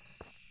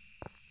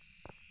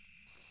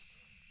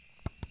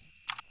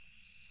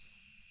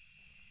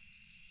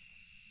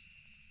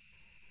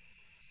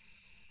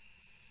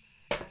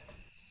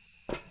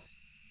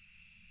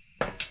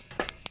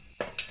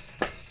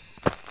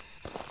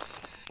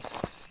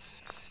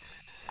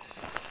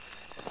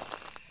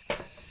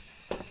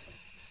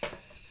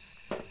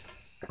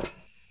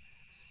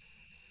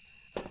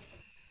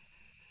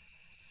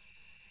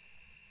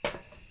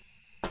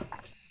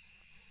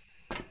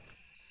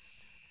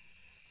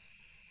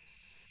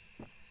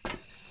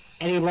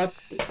Any luck,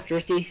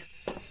 Drifty?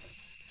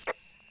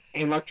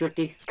 Any luck,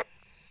 Drifty?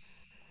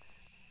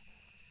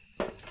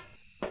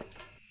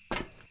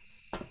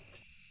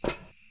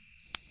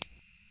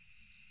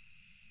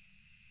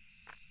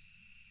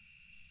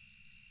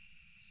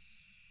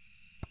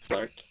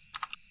 Clark.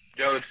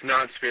 Joe, it's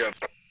not speed up.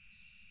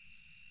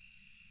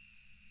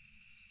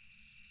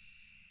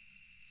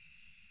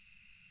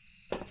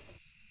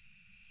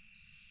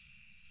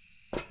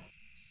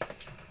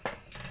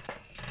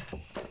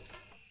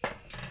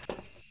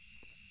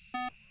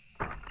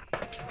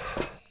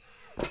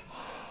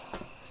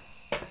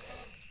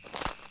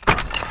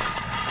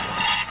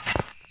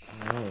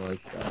 I don't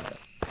like that.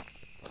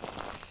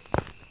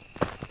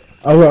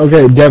 Oh,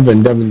 okay,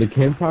 Devin, the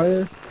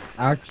campfire.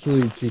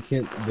 Actually,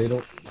 they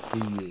don't see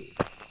you.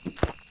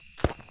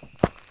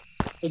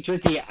 Hey,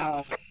 Drifty,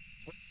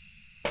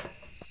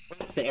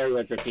 what's the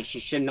area, Drifty? She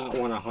should not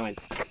want to hunt.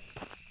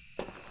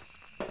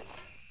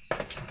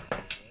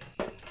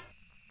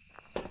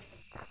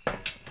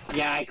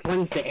 Yeah, I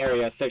cleansed the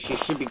area, so she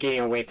should be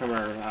getting away from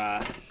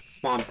her,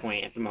 spawn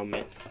point at the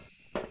moment.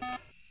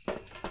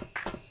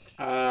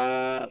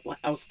 What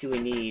else do we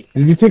need?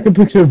 Did you take a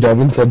picture of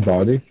Devin's dead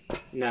body?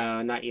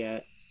 No, not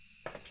yet.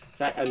 Is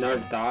that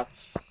another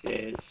dots? It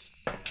is.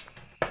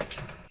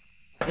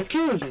 This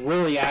killer's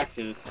really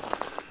active.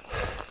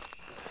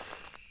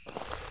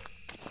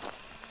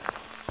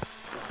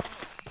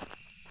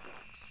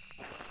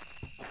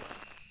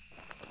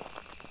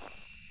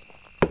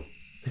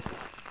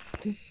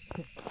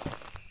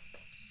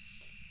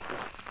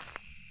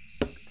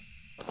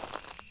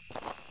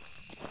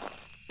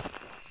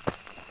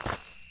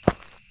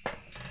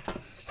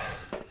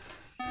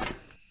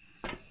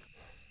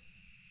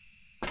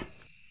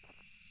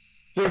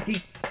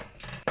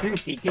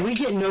 Drifty, did we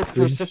get no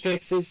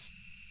crucifixes?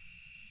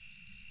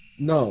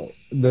 No,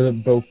 they're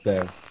both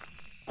there.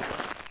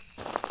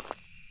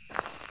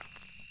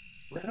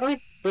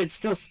 Really? But it's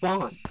still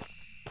spawned.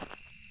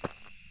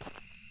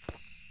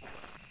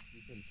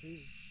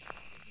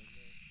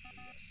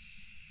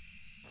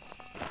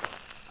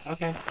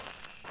 Okay.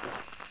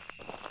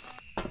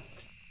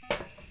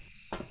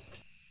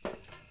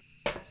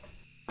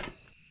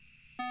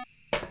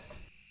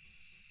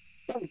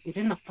 Oh, it's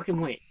in the fucking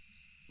way.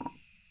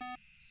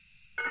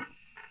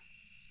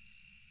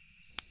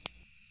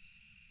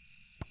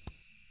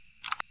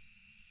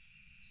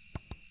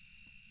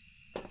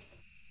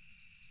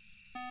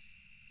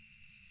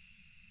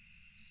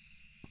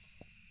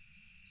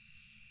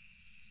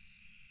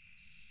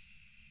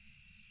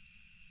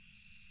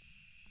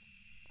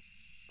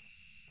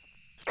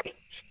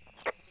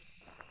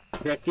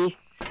 Drifty?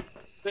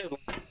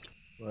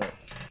 What?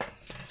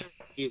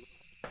 You.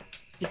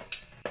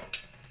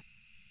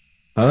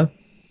 Huh?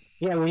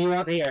 Yeah, when you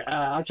walk here,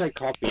 I'll try to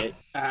copy it,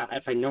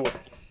 if I know what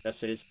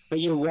this is. But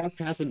you walk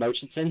past the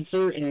motion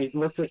sensor, and it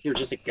looks like you're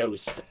just a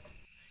ghost.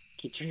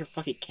 Can you turn your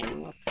fucking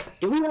camera up?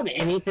 Do we have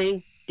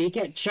anything? Did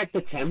you check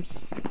the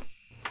temps?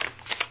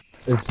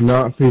 It's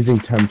not freezing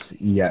temps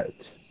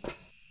yet.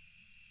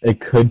 It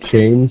could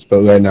change,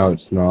 but right now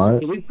it's not.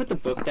 Did we put the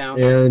book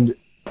down? And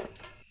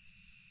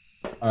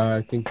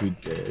I think we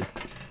did.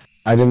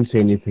 I didn't see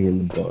anything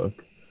in the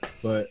book.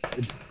 But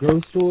it's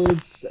ghost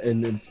orbs,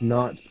 and it's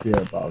not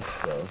spirit box,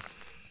 though.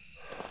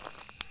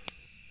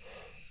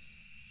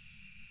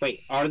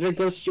 Wait, are there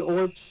ghost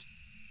orbs?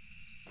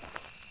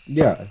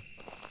 Yeah.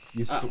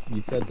 You Oh.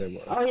 you said there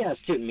was. Oh yeah,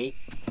 it's to me.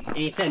 And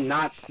you said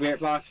not spirit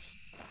box?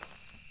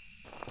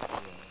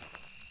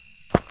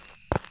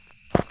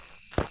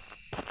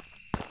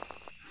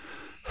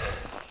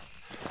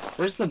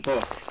 Where's the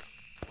book?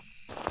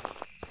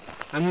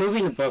 I'm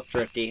moving the book,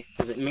 Drifty,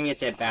 because maybe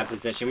it's at a bad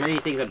position. Where do you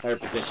think it's a better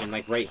position?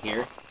 Like right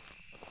here?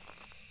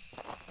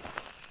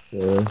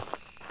 Yeah.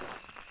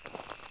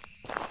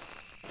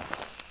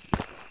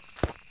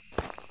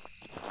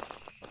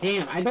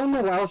 Damn, I don't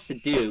know what else to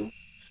do.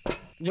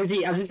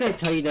 Drifty, I'm just gonna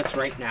tell you this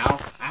right now.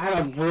 I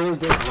have a really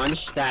good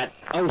hunch that...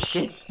 Oh,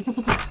 shit.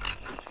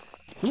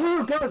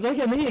 You ghost, look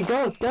at me,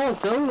 ghost,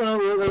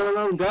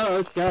 oh,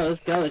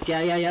 ghost,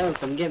 yeah,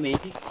 come get me.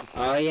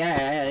 Oh,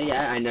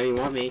 yeah, I know you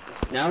want me.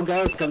 No,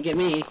 ghost, come get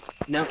me.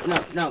 No,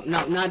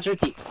 not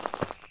Drifty.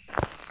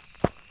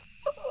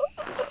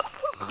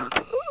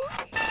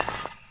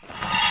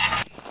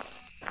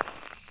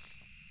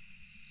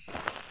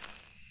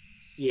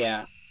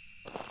 Yeah.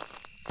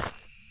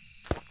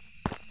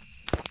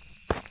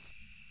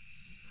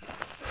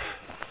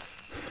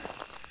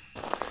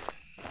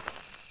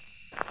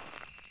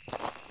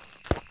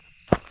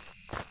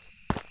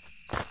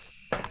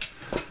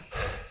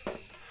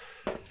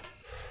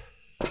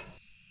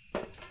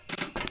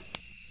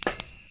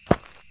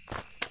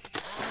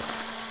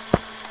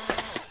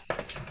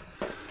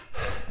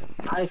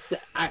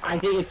 I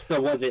think it's the,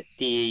 was it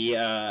the,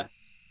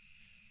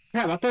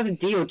 crap, I thought the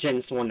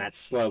Diogen's the one that's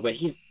slow, but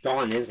he's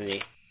gone, isn't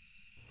he?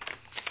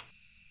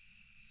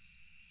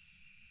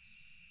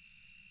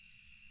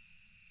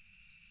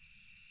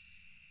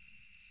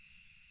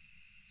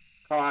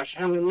 Gosh,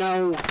 I don't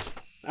know.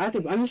 I'm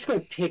just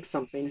gonna pick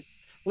something.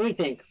 Let me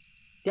think.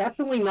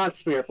 Definitely not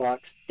Spirit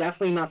Blocks.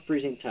 Definitely not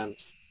Freezing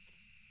Temps.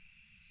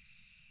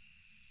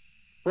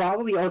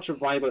 Probably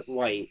Ultraviolet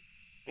Light.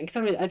 I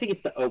think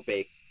it's the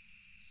Opaque.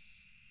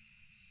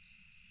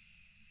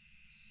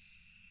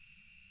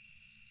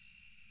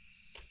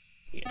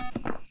 Yeah.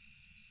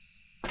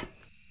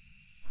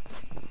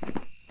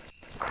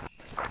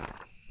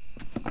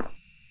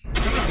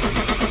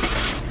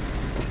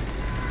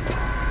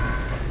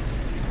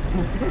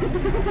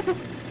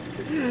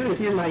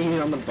 You're not even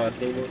on the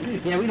bus anymore.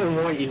 Yeah, we don't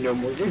want you no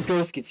more. Your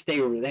ghost can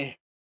stay over there.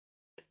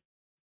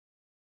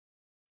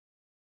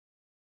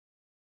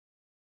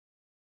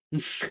 I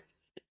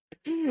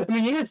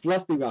mean, you just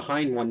left me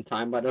behind one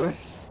time, by the way.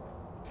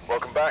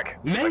 Welcome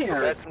back.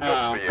 Mayor!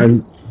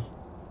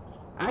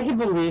 I can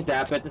believe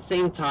that, but at the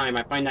same time,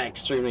 I find that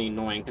extremely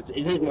annoying, because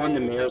isn't one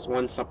of the mayor's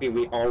ones something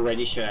we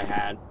already should have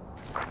had?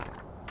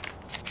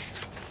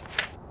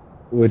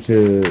 Which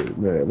is,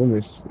 let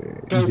me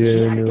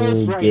see.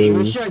 Ghost writing.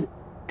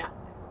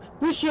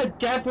 We should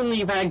definitely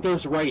have had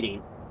ghost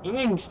writing.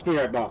 And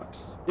Spirit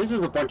Box. This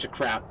is a bunch of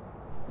crap.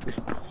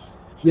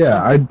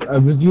 Yeah, I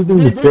was using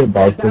the Spirit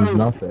Box as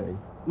nothing.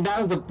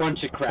 That was a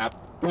bunch of crap.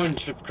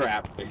 Bunch of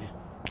crap.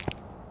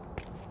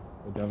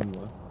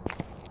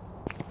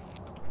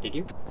 Did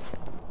you?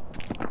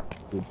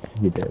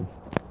 He did.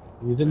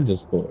 He's in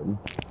Discord.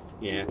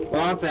 Yeah.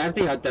 Well, honestly, I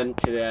think I've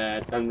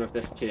done with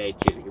this today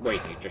too.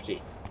 Wait,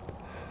 Drifty.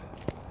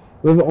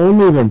 We've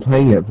only been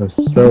playing it for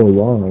so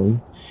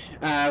long.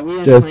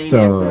 We've been playing it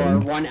for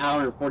 1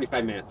 hour and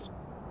 45 minutes.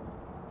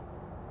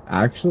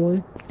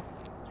 Actually?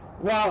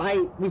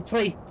 Well, we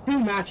played 2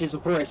 matches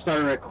before I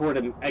started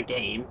recording a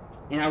game.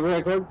 And I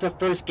recorded the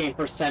first game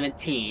for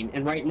 17,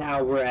 and right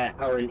now we're at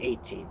hour and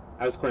 18.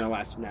 I was recording the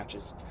last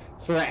matches.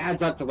 So that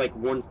adds up to like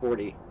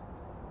 140.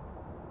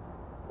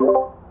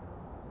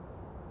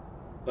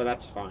 But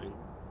that's fine.